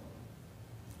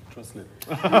 Translate.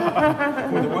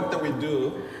 For the work that we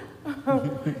do,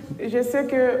 je sais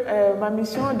que ma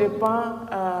mission dépend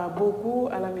beaucoup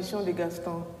à la mission de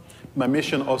Gaston. my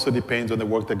mission also depends on the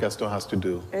work that Gaston has to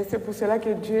do. Et c'est pour cela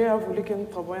que Dieu a voulu que nous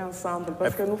travaillions ensemble,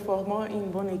 parce que nous formons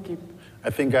une bonne équipe. I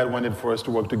think God wanted for us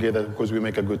to work together because we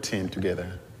make a good team together.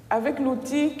 Avec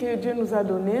l'outil que Dieu nous a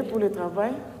donné pour le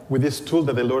travail, With this tool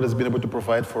that the Lord has been able to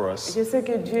provide for us, je sais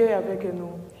que Dieu est avec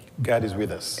nous. God is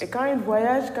with us. Et quand il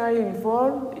voyage, quand il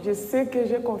vole, je sais que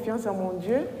j'ai confiance en mon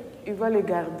Dieu, il va le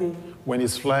garder. When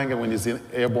he's flying and when he's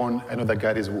airborne, I know that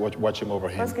God is watching over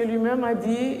Parce him. que lui-même a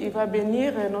dit, il va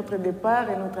bénir notre départ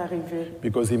et notre arrivée.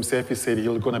 Because himself, he said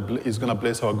he's gonna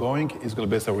bless our going, he's gonna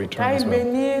bless our return Quand as il well.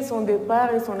 bénit son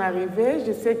départ et son arrivée,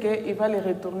 je sais qu'il va le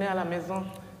retourner à la maison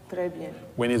très bien.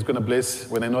 When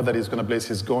I know that he's gonna bless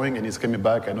his going and he's coming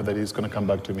back, I know that he's gonna come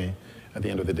back to me at the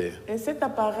end of the day. Et cet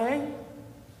appareil,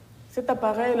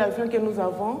 l'avion que nous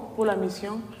avons pour la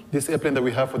mission, This airplane that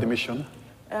we have for the mission,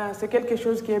 c'est quelque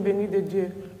chose qui est béni de Dieu.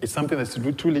 it's something that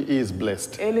truly is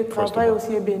blessed. Et le First of travail all.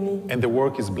 aussi est béni. And the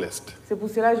work is blessed. C'est pour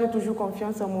cela que j'ai toujours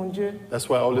confiance en mon Dieu. That's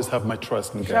why I always have my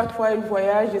trust in Chaque God. fois qu'il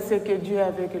voyage, je sais que Dieu est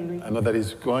avec lui. I know that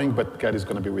he's going, but God is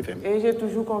gonna be with him. Et j'ai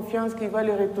toujours confiance qu'il va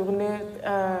le retourner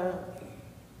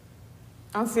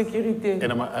en sécurité.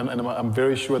 And I'm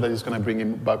very sure that he's gonna bring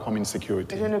him back home in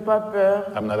security. Je n'ai pas peur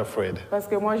I'm not afraid. parce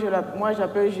que moi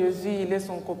j'appelle Jésus, il est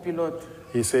son copilote.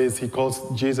 He says he calls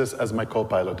Jesus as my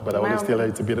co-pilot, but I always tell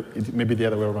her maybe the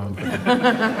other way around.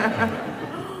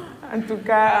 En tout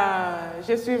cas,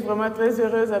 je suis vraiment très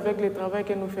heureuse avec le travail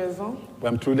que nous faisons.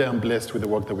 But I'm blessed with the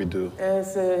work that we do.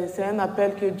 C'est un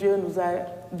appel que Dieu nous a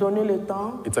donné le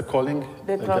temps It's a calling.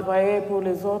 de travailler pour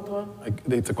les autres.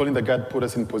 It's a calling that God put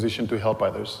us in position to help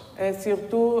others. Et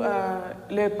surtout,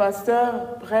 les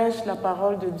pasteurs prêchent la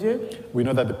parole de Dieu. We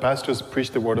know that the pastors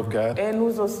preach the word of God, Et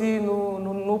nous aussi,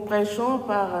 nous prêchons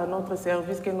par notre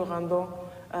service que nous rendons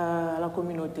à la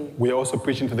communauté. we are also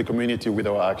preaching to the community with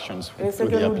our actions. Et ce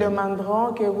through que the nous airplane.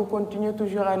 demanderons, que vous continuez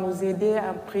toujours à nous aider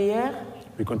en prière,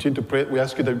 We continue to pray. We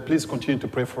ask you that please continue to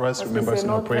pray for us. parce Remember que us in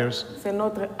our prayers. c'est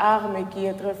notre arme qui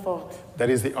est très forte. That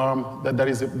is the arm. That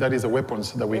is the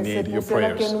weapons that we Et c'est need. pour Your cela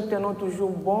que prayers. nous tenons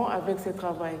toujours bon avec ce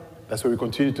travail. That's why we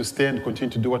continue to stand, continue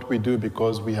to do what we do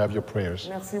because we have your prayers.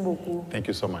 Merci beaucoup. Thank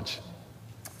you so much.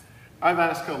 I've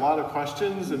asked a lot of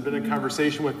questions and been in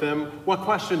conversation with them. What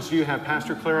questions do you have?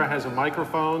 Pastor Clara has a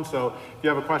microphone, so if you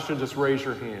have a question, just raise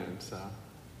your hand. So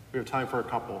we have time for a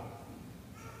couple.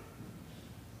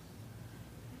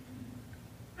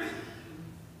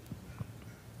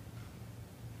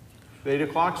 The 8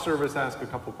 o'clock service asked a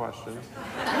couple questions.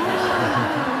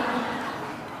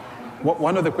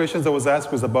 One of the questions that was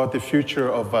asked was about the future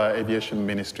of aviation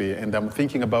ministry, and I'm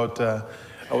thinking about.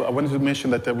 I wanted to mention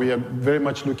that we are very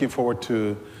much looking forward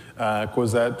to,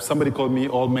 because somebody called me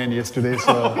old man yesterday,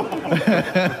 so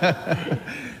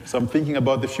so I'm thinking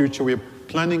about the future. We're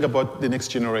planning about the next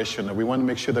generation. We want to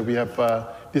make sure that we have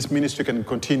this ministry can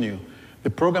continue. The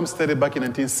program started back in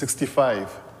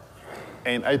 1965,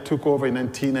 and I took over in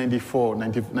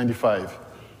 1995,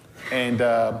 and.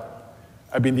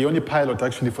 I've been the only pilot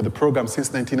actually for the program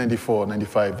since 1994,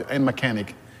 95, and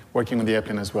mechanic working on the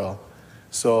airplane as well.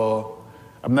 So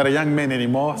I'm not a young man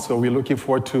anymore, so we're looking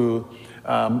forward to,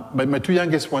 my two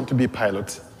youngest want to be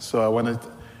pilots. So I want to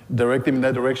direct them in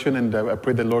that direction, and I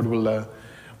pray the Lord will,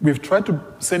 we've tried to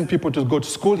send people to go to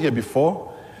school here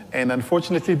before, and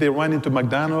unfortunately they run into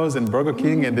McDonald's and Burger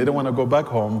King and they don't want to go back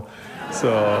home.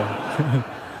 So.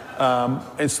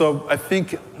 And so I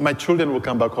think my children will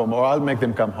come back home, or I'll make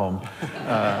them come home.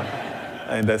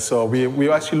 So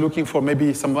we're actually looking for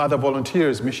maybe some other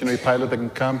volunteers, missionary pilots that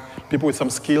can come, people with some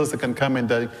skills that can come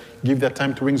and give their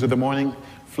time to Wings of the Morning,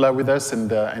 fly with us,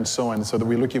 and so on. So that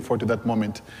we're looking forward to that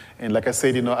moment. And like I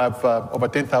said, I've over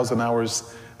 10,000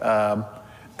 hours.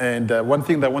 One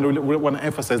thing that I want to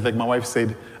emphasize, like my wife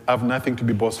said, I have nothing to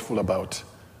be boastful about.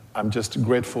 I'm just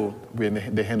grateful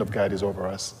when the hand of God is over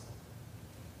us.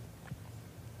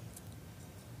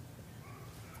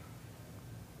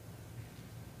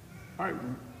 All right.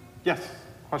 Yes,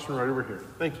 question right over here.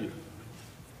 Thank you.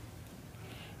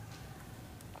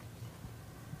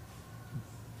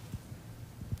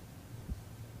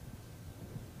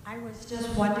 was just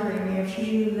wondering if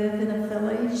you live in a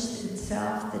village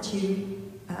itself that you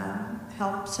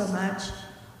help so much,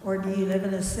 or do you live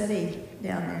in a city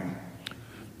down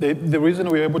there? The reason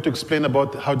we were able to explain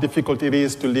about how difficult it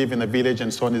is to live in a village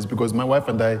and so on is because my wife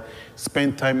and I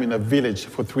spent time in a village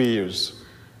for 3 years.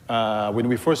 When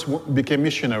we first became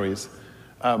missionaries,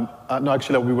 no,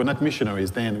 actually, we were not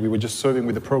missionaries then. We were just serving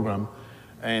with the program.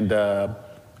 And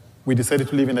we decided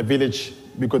to live in a village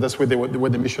because that's where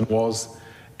the mission was.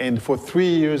 And for 3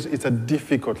 years, it's a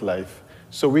difficult life.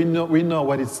 So we know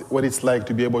what it's like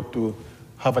to be able to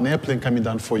have an airplane coming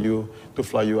down for you to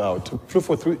fly you out.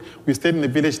 We stayed in the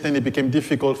village, then it became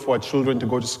difficult for our children to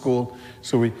go to school.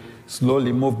 So we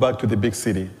slowly moved back to the big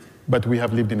city. But we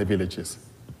have lived in the villages.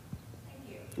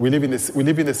 Thank you. We live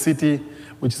in a city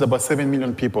which is about 7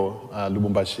 million people,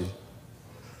 Lubumbashi.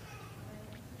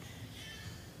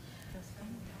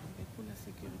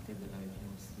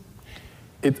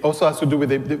 It also has to do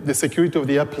with the security of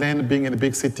the airplane. Being in a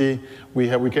big city, we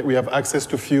have access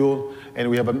to fuel,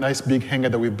 and we have a nice big hangar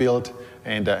that we built,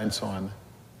 and so on.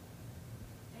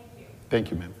 Thank you. Thank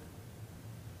you, ma'am.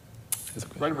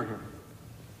 Right over here.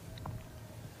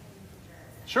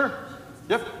 Sure.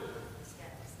 Yep.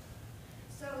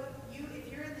 So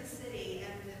if you're in the city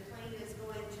and the plane is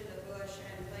going to the bush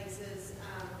and places,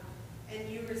 and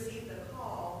you receive the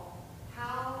call,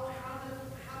 how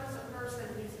does a person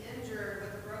who's injured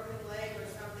with a broken leg or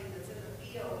something that's in the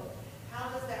field, how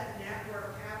does that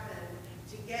network happen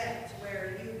to get to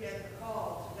where you get the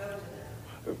call to go to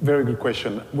them? Very good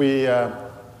question. We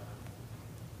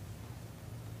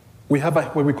have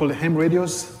what we call ham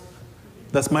radios.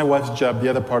 That's my wife's job. The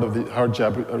other part of her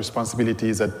job responsibility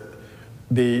is that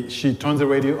she turns the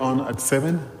radio on at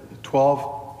 7,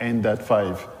 12, and at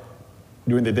 5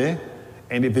 during the day.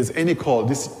 And if there's any call,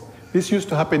 this used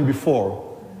to happen before,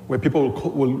 where people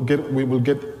will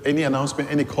get any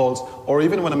announcement, any calls, or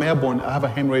even when I'm airborne, I have a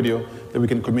ham radio that we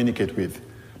can communicate with.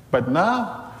 But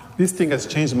now, this thing has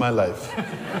changed my life.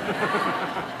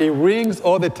 It rings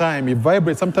all the time. It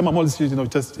vibrates. Sometimes I'm always,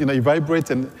 it vibrates,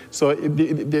 and so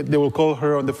they will call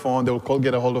her on the phone. They will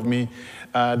get a hold of me.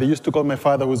 They used to call my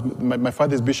father, my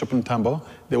father is Bishop Ntambo.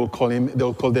 They will call him. They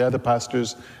will call the other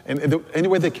pastors, and any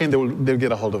way they can, they'll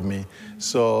get a hold of me.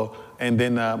 So, and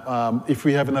then if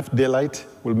we have enough daylight,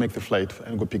 we'll make the flight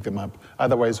and go pick them up.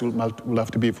 Otherwise, we'll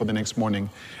have to be for the next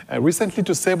morning. Recently,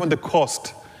 to save on the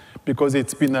cost, because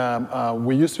it's been,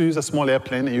 we used to use a small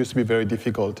airplane. It used to be very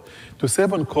difficult. To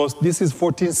save on cost, this is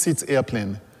 14 seats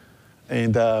airplane.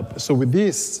 And so with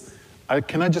this, I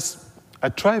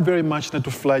try very much not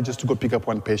to fly just to go pick up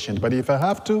one patient. But if I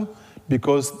have to,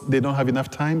 because they don't have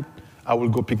enough time, I will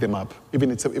go pick them up.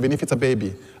 Even if it's a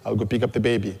baby, I'll go pick up the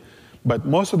baby. But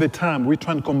most of the time, we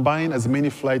try and combine as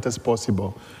many flights as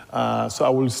possible. So I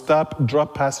will stop,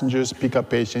 drop passengers, pick up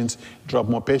patients, drop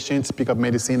more patients, pick up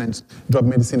medicine, and drop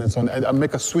medicine, and so on. I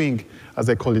make a swing, as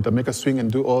I call it. I make a swing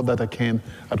and do all that I can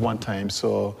at one time.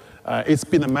 So it's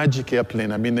been a magic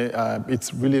airplane. I mean,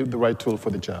 it's really the right tool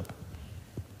for the job.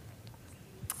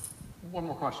 One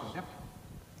more question. Yep.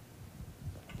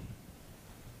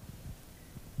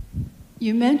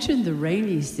 You mentioned the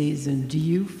rainy season. Do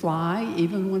you fly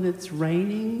even when it's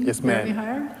raining? Yes, ma'am. Very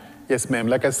hard? Yes, ma'am.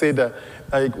 Like I said,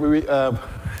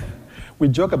 we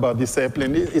joke about this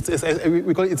airplane.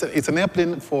 We call it it's an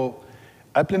airplane for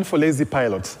lazy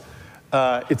pilots.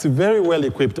 It's very well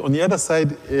equipped. On the other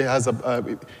side, it has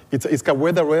it's got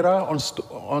weather radar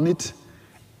on it.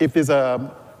 If there's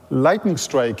a lightning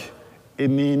strike, it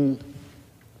means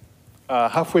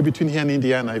halfway between here and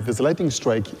Indiana, if there's a lightning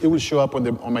strike, it will show up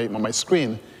on my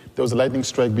screen. There was a lightning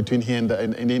strike between here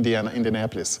and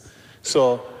Indianapolis.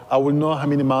 So I will know how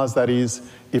many miles that is.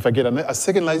 If I get a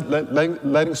second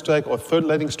lightning strike or third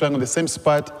lightning strike on the same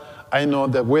spot, I know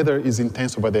the weather is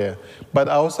intense over there. But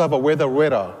I also have a weather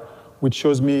radar, which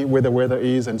shows me where the weather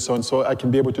is and so on. So I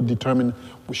can be able to determine,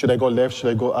 should I go left, should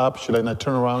I go up, should I not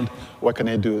turn around, what can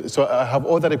I do? So I have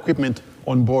all that equipment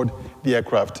on board the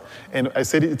aircraft. And I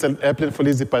said it's an airplane for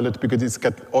lazy pilot because it's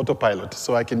got autopilot.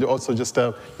 So I can do also just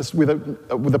with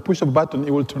a push of a button,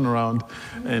 it will turn around.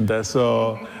 And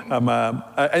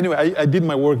anyway, I did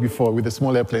my work before with a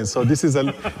small airplane. So this is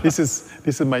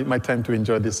my time to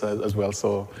enjoy this as well.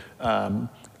 So.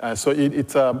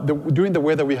 During the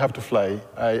weather we have to fly.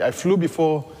 I flew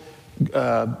before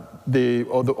all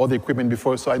the equipment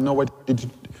before, so I know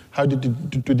how to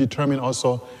determine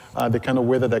also the kind of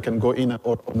weather that can go in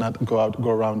or not go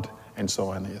around, and so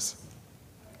on. Yes.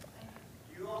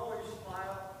 Do you always fly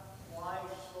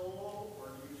solo,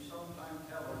 or do you sometimes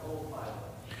have a co-pilot?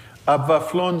 I've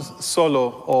flown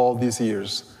solo all these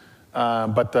years,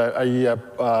 but there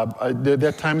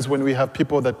are times when we have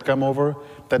people that come over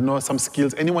that know some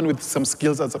skills. Anyone with some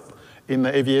skills in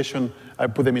aviation, I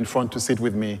put them in front to sit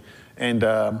with me.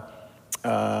 But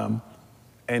I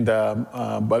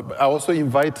also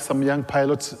invite some young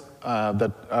pilots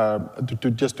to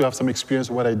have some experience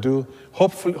of what I do,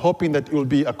 hoping that it will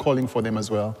be a calling for them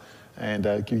as well,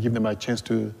 and give them a chance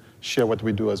to share what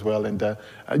we do as well, and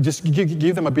just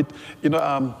give them a bit.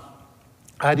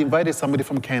 I had invited somebody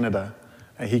from Canada,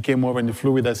 and he came over and he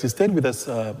flew with us. He stayed with us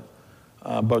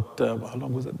about, how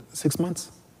long was it? 6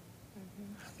 months?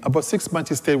 Mm-hmm. About 6 months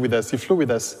he stayed with us. He flew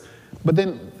with us. But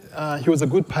then he was a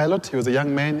good pilot. He was a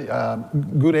young man,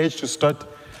 good age to start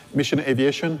mission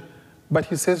aviation. But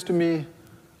he says to me,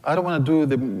 I don't want to do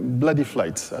the bloody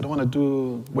flights. I don't want to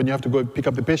do when you have to go pick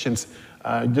up the patients.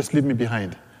 Just leave me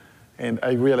behind. And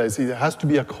I realized it has to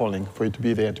be a calling for you to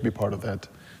be there, to be part of that.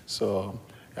 So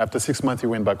after 6 months, he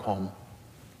went back home.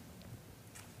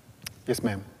 Yes,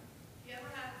 ma'am. Do you ever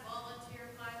have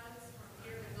volunteer pilots from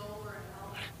here to go over and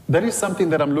help? That is something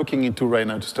that I'm looking into right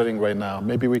now, studying right now.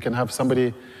 Maybe we can have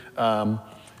somebody,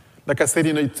 like I said,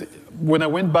 when I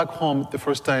went back home the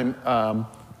first time,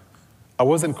 I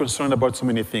wasn't concerned about so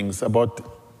many things, about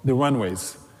the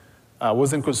runways. I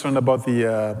wasn't concerned about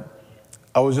I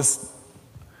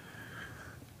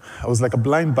was like a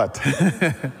blind bat.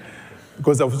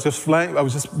 Because I was just flying, I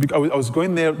was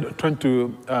going there trying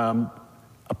to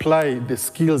apply the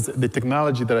skills, the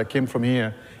technology that I came from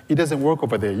here. It doesn't work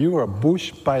over there. You are a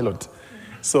bush pilot.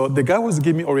 So the guy was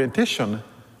giving me orientation.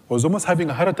 I was almost having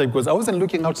a heart attack because I wasn't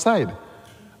looking outside.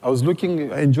 I was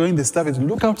enjoying the stuff.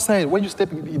 Look outside. When you step,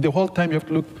 the whole time you have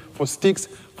to look for sticks,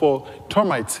 for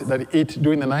termites that eat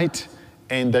during the night.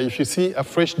 And if you see a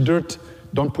fresh dirt,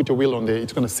 don't put your wheel on there.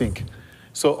 It's going to sink.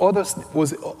 So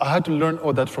I had to learn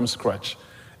all that from scratch.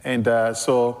 And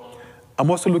so I'm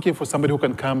also looking for somebody who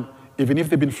can come, even if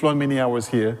they've been flying many hours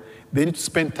here, they need to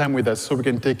spend time with us so we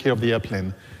can take care of the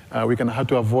airplane. We can have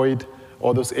to avoid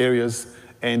all those areas.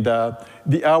 And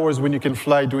the hours when you can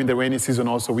fly during the rainy season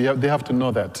also, they have to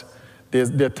know that.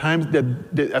 There are times,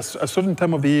 a certain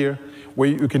time of the year where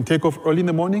you can take off early in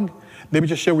the morning. Let me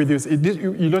just share with you,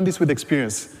 you learn this with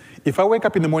experience. If I wake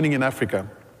up in the morning in Africa,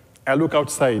 I look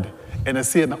outside and I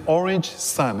see an orange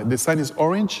sun. The sun is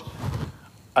orange.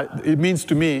 It means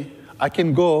to me, I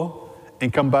can go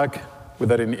and come back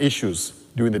without any issues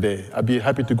during the day. I'd be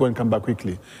happy to go and come back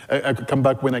quickly. I could come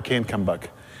back when I can come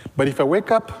back. But if I wake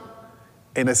up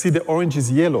and I see the orange is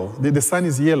yellow, the sun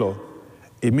is yellow,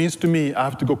 it means to me I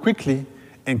have to go quickly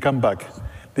and come back.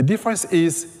 The difference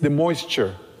is the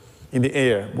moisture in the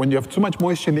air. When you have too much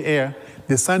moisture in the air,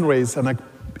 the sun rays are not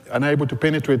able to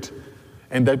penetrate,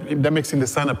 and that makes the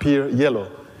sun appear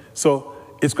yellow. So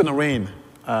it's going to rain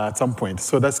at some point.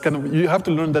 So that's you have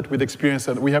to learn that with experience.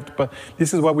 And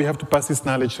this is why we have to pass this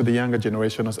knowledge to the younger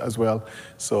generation as well.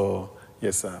 So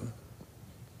yes.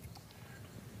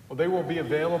 Well, they will be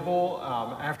available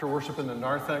after worship in the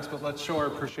narthex, but let's show our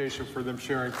appreciation for them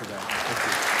sharing today. Thank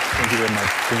you. Thank you very much.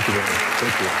 Thank you very much.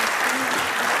 Thank you.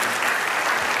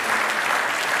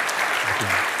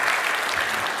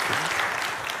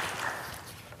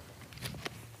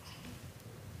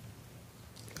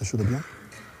 Bien.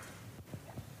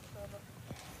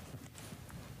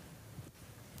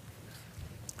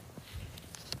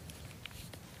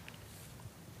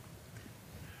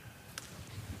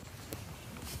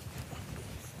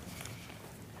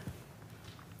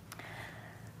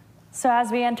 So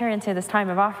as we enter into this time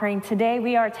of offering today,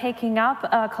 we are taking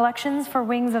up collections for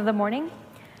Wings of the Morning.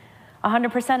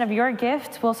 100% of your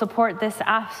gift will support this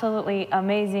absolutely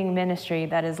amazing ministry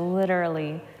that is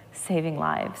literally saving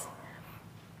lives.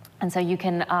 And so you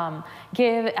can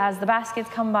give as the baskets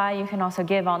come by. You can also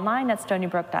give online at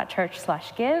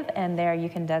stonybrook.church/give, and there you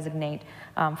can designate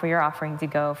for your offering to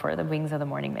go for the Wings of the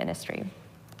Morning ministry.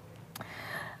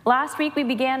 Last week, we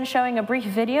began showing a brief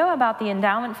video about the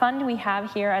endowment fund we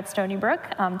have here at Stony Brook.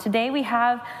 Today, we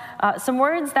have some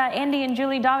words that Andy and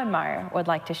Julie Daubenmeier would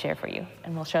like to share for you,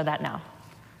 and we'll show that now.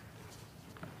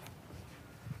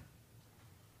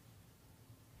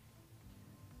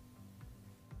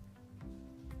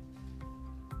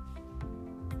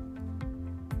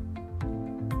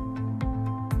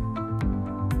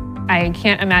 I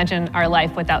can't imagine our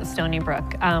life without Stony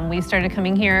Brook. We started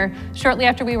coming here shortly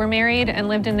after we were married and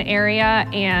lived in the area,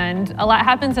 and a lot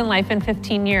happens in life in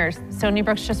 15 years. Stony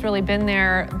Brook's just really been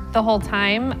there the whole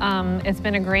time. It's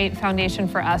been a great foundation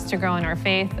for us to grow in our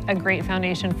faith, a great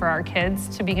foundation for our kids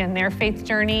to begin their faith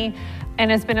journey,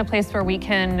 and it's been a place where we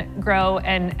can grow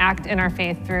and act in our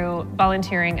faith through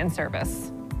volunteering and service.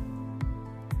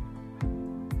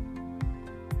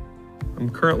 I'm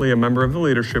currently a member of the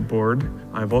leadership board.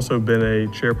 I've also been a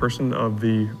chairperson of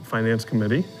the finance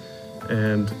committee,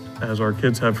 and as our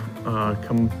kids have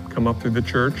come up through the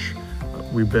church.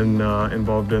 We've been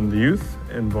involved in the youth,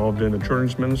 involved in the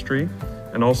children's ministry,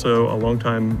 and also a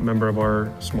longtime member of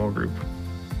our small group.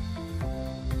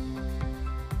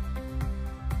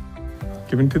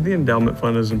 Giving to the endowment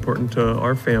fund is important to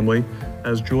our family,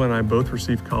 as Julie and I both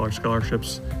received college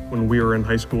scholarships when we were in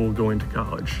high school going to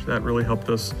college. That really helped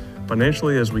us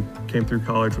financially as we came through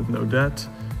college with no debt,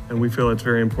 and we feel it's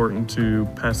very important to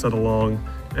pass that along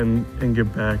and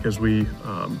give back as we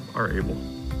are able.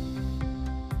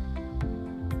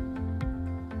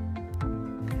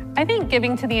 I think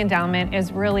giving to the endowment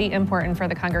is really important for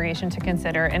the congregation to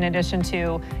consider in addition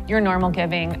to your normal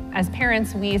giving. As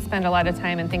parents, we spend a lot of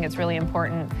time and think it's really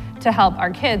important to help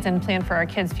our kids and plan for our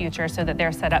kids' future so that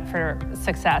they're set up for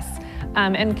success.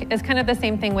 And it's kind of the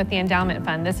same thing with the endowment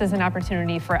fund. This is an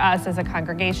opportunity for us as a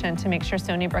congregation to make sure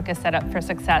Stony Brook is set up for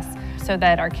success so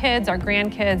that our kids, our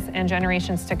grandkids, and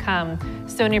generations to come,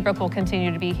 Stony Brook will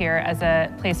continue to be here as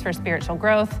a place for spiritual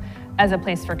growth, as a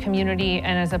place for community,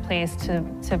 and as a place to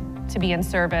be in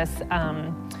service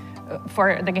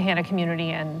for the Gahanna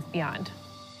community and beyond.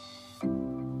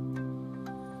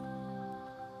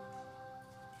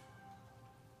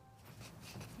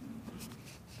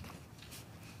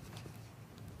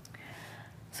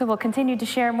 So we'll continue to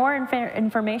share more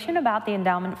information about the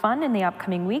Endowment Fund in the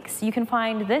upcoming weeks. You can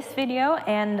find this video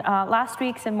and last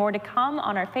week's and more to come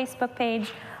on our Facebook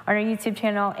page, on our YouTube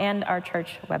channel, and our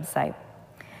church website.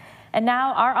 And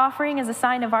now our offering is a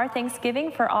sign of our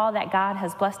thanksgiving for all that God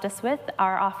has blessed us with.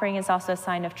 Our offering is also a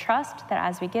sign of trust that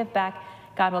as we give back,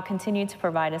 God will continue to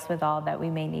provide us with all that we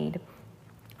may need.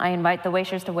 I invite the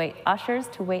ushers to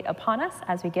wait upon us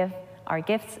as we give our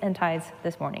gifts and tithes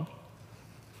this morning.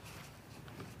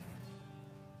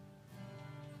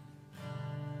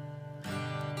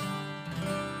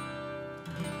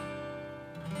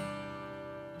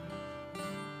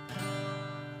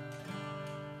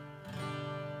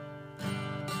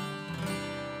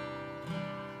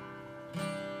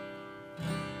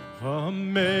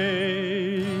 Amazing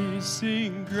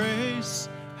grace,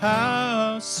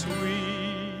 how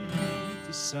sweet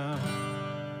the sound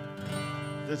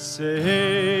that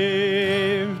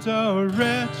saved a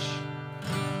wretch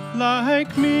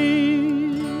like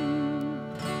me.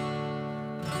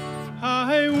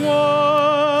 I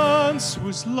once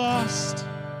was lost,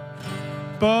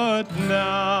 but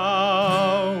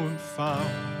now am found,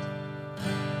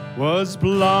 was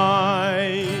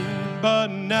blind, but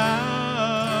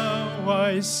now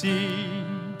I see.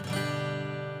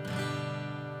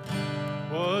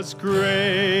 Was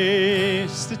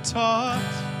grace that taught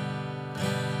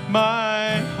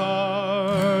my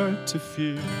heart to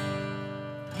fear,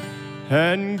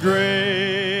 and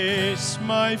grace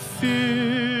my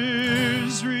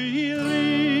fears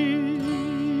relieved.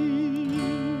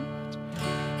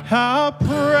 How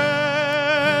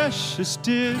precious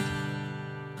did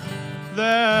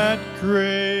that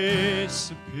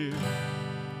grace appear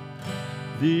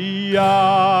the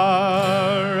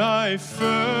hour I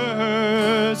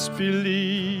first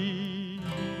believed.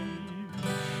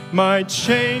 My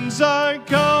chains are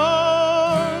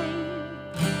gone,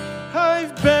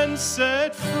 I've been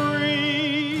set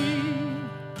free.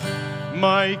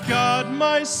 My God,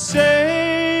 my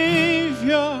Savior,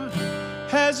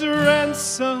 has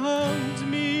ransomed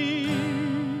me,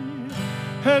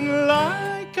 and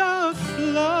like a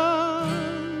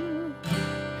flood,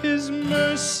 His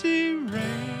mercy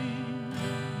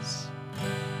reigns,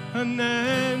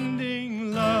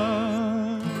 unending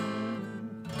love,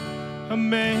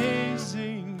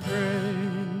 amazing grace.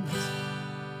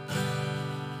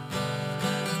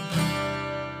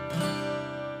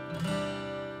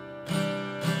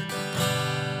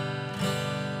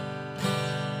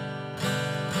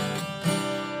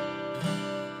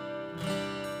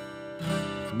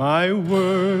 My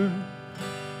word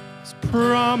is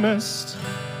promised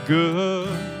good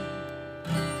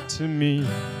to me.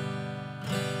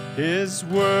 His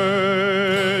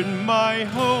word my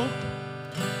hope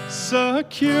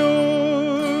secures.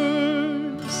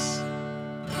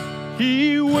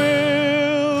 He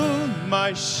will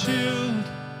my shield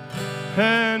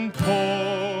and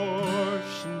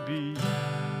portion be,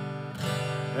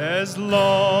 as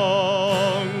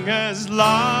long as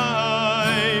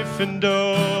life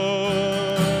endures.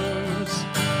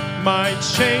 My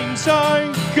chains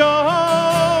are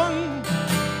gone,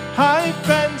 I've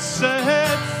been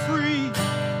set free.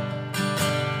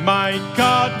 My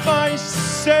God, my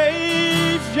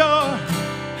Savior,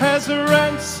 has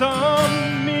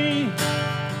ransomed me,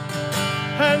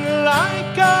 and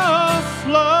like a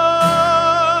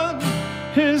flood,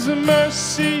 His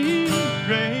mercy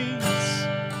reigns,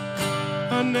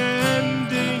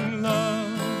 unending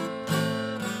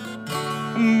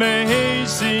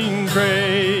Amazing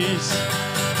grace.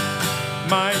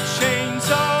 My chains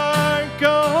are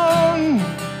gone,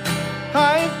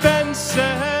 I've been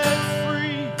set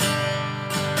free.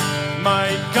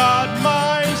 My God,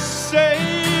 my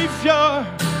Savior,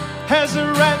 has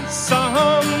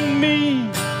ransomed me.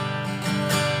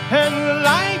 And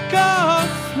like a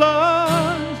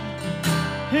flood,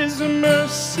 His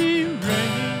mercy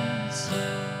reigns,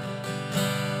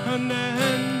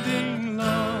 unending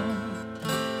love,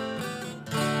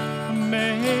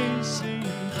 amazing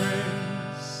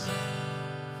grace.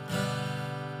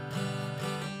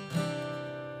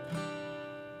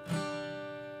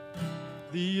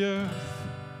 The earth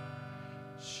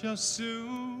shall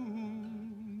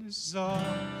soon dissolve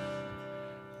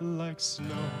like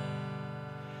snow.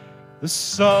 The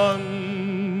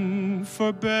sun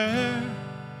forbear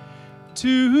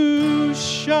to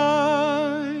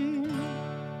shine,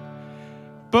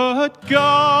 but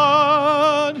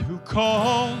God who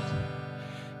called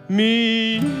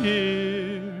me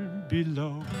here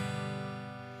below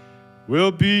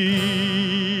will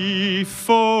be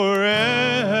forever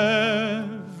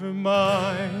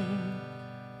mine,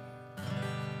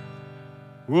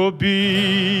 will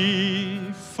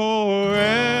be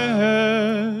forever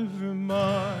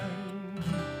mine.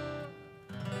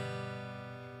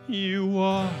 You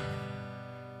are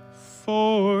forever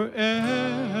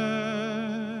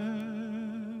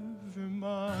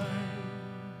mine.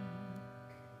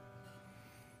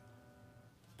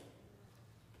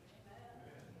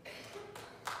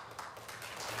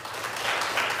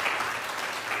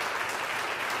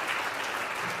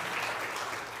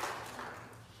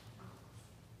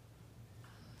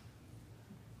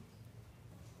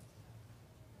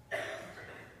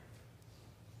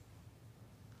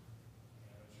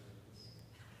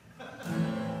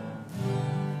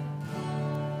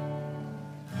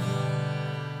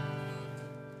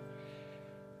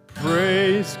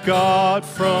 Praise God,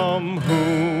 from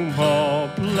whom all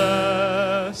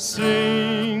blessings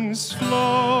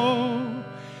flow.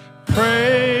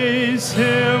 Praise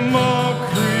Him, all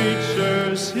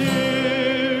creatures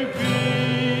here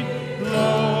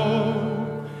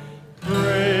below.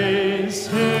 Praise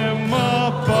Him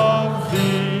above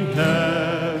the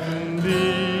heavenly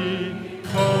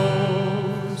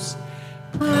host.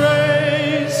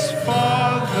 Praise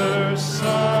Father,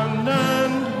 Son,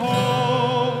 and Holy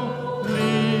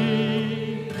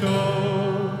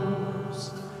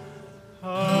Ghost.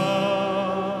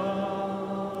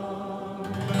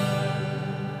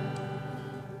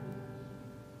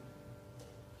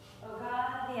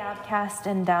 Outcast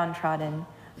and downtrodden,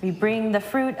 we bring the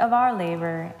fruit of our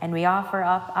labor and we offer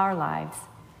up our lives.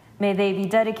 May they be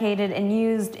dedicated and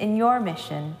used in your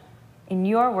mission, in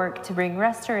your work to bring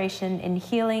restoration and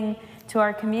healing to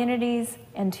our communities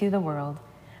and to the world.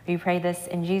 We pray this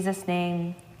in Jesus'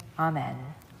 name. Amen.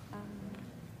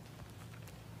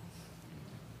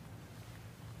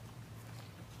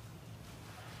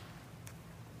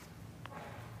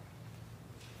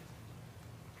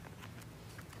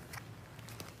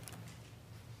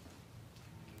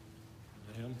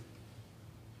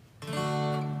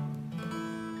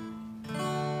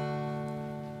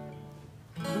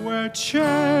 Where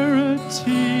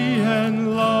charity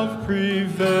and love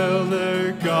prevail,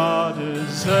 there God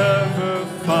is ever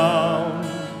found.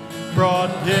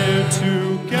 Brought here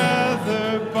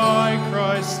together by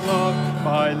Christ's love,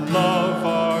 by love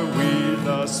are we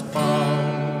thus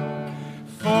bound.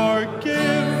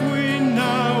 Forgive we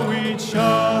now each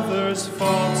other's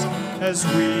faults, as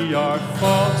we our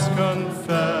faults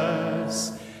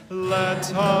confess.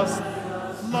 Let us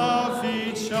love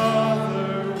each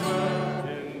other well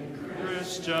in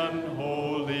Christian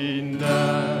holiness.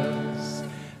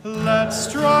 Let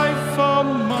strife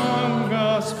among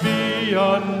us be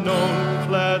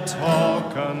unknown. Let all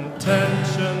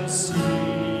contention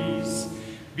cease.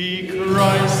 Be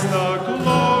Christ the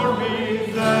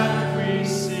glory that we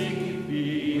seek.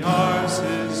 Be ours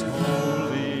His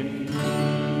holy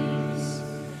peace.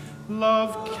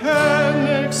 Love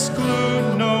can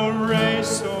exclude no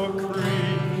race or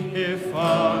creed, if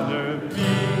honor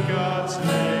be God's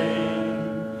name.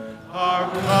 Our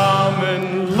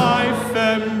common life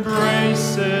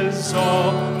embraces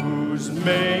all, whose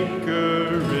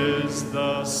maker is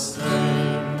the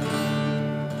same.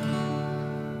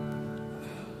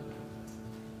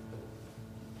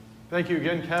 Thank you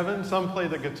again, Kevin. Some play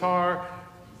the guitar,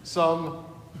 some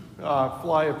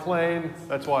fly a plane.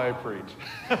 That's why I preach.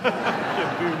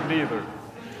 Can do neither.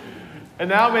 And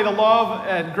now may the love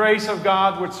and grace of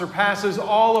God, which surpasses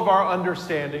all of our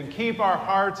understanding, keep our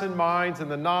hearts and minds in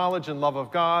the knowledge and love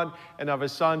of God and of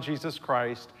His Son, Jesus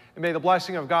Christ. And may the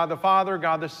blessing of God the Father,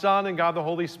 God the Son, and God the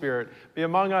Holy Spirit be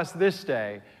among us this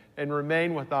day and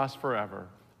remain with us forever.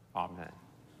 Amen.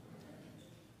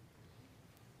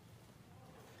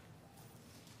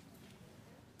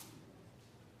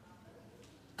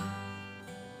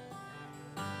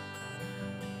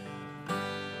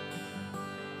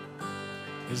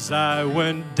 As I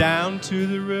went down to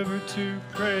the river to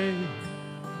pray,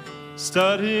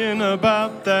 studying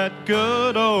about that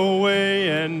good old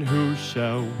way, and who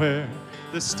shall wear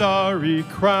the starry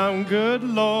crown? Good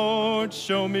Lord,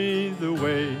 show me the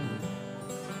way.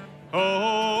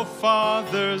 Oh,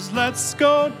 fathers, let's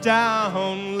go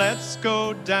down, let's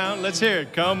go down. Let's hear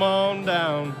it, come on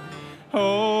down.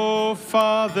 Oh,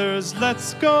 fathers,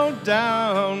 let's go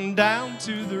down, down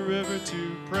to the river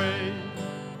to pray.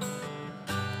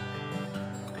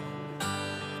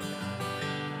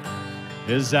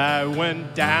 As I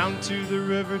went down to the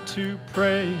river to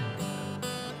pray,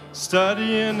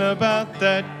 studying about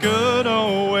that good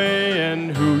old way,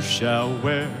 and who shall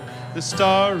wear the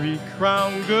starry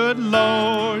crown? Good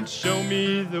Lord, show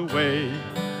me the way.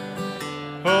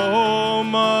 Oh,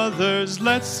 mothers,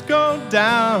 let's go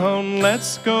down,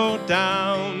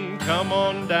 come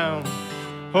on down.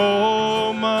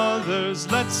 Oh,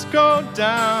 mothers, let's go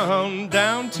down,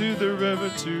 down to the river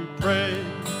to pray.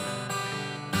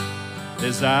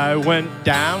 As I went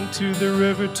down to the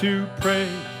river to pray,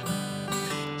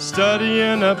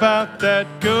 studying about that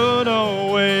good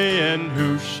old way, and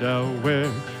who shall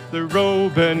wear the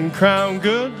robe and crown?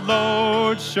 Good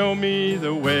Lord, show me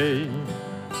the way.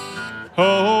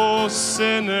 Oh,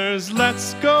 sinners,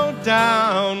 let's go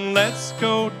down,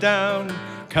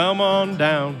 come on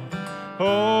down.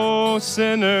 Oh,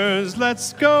 sinners,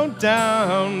 let's go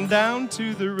down, down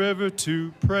to the river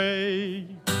to pray.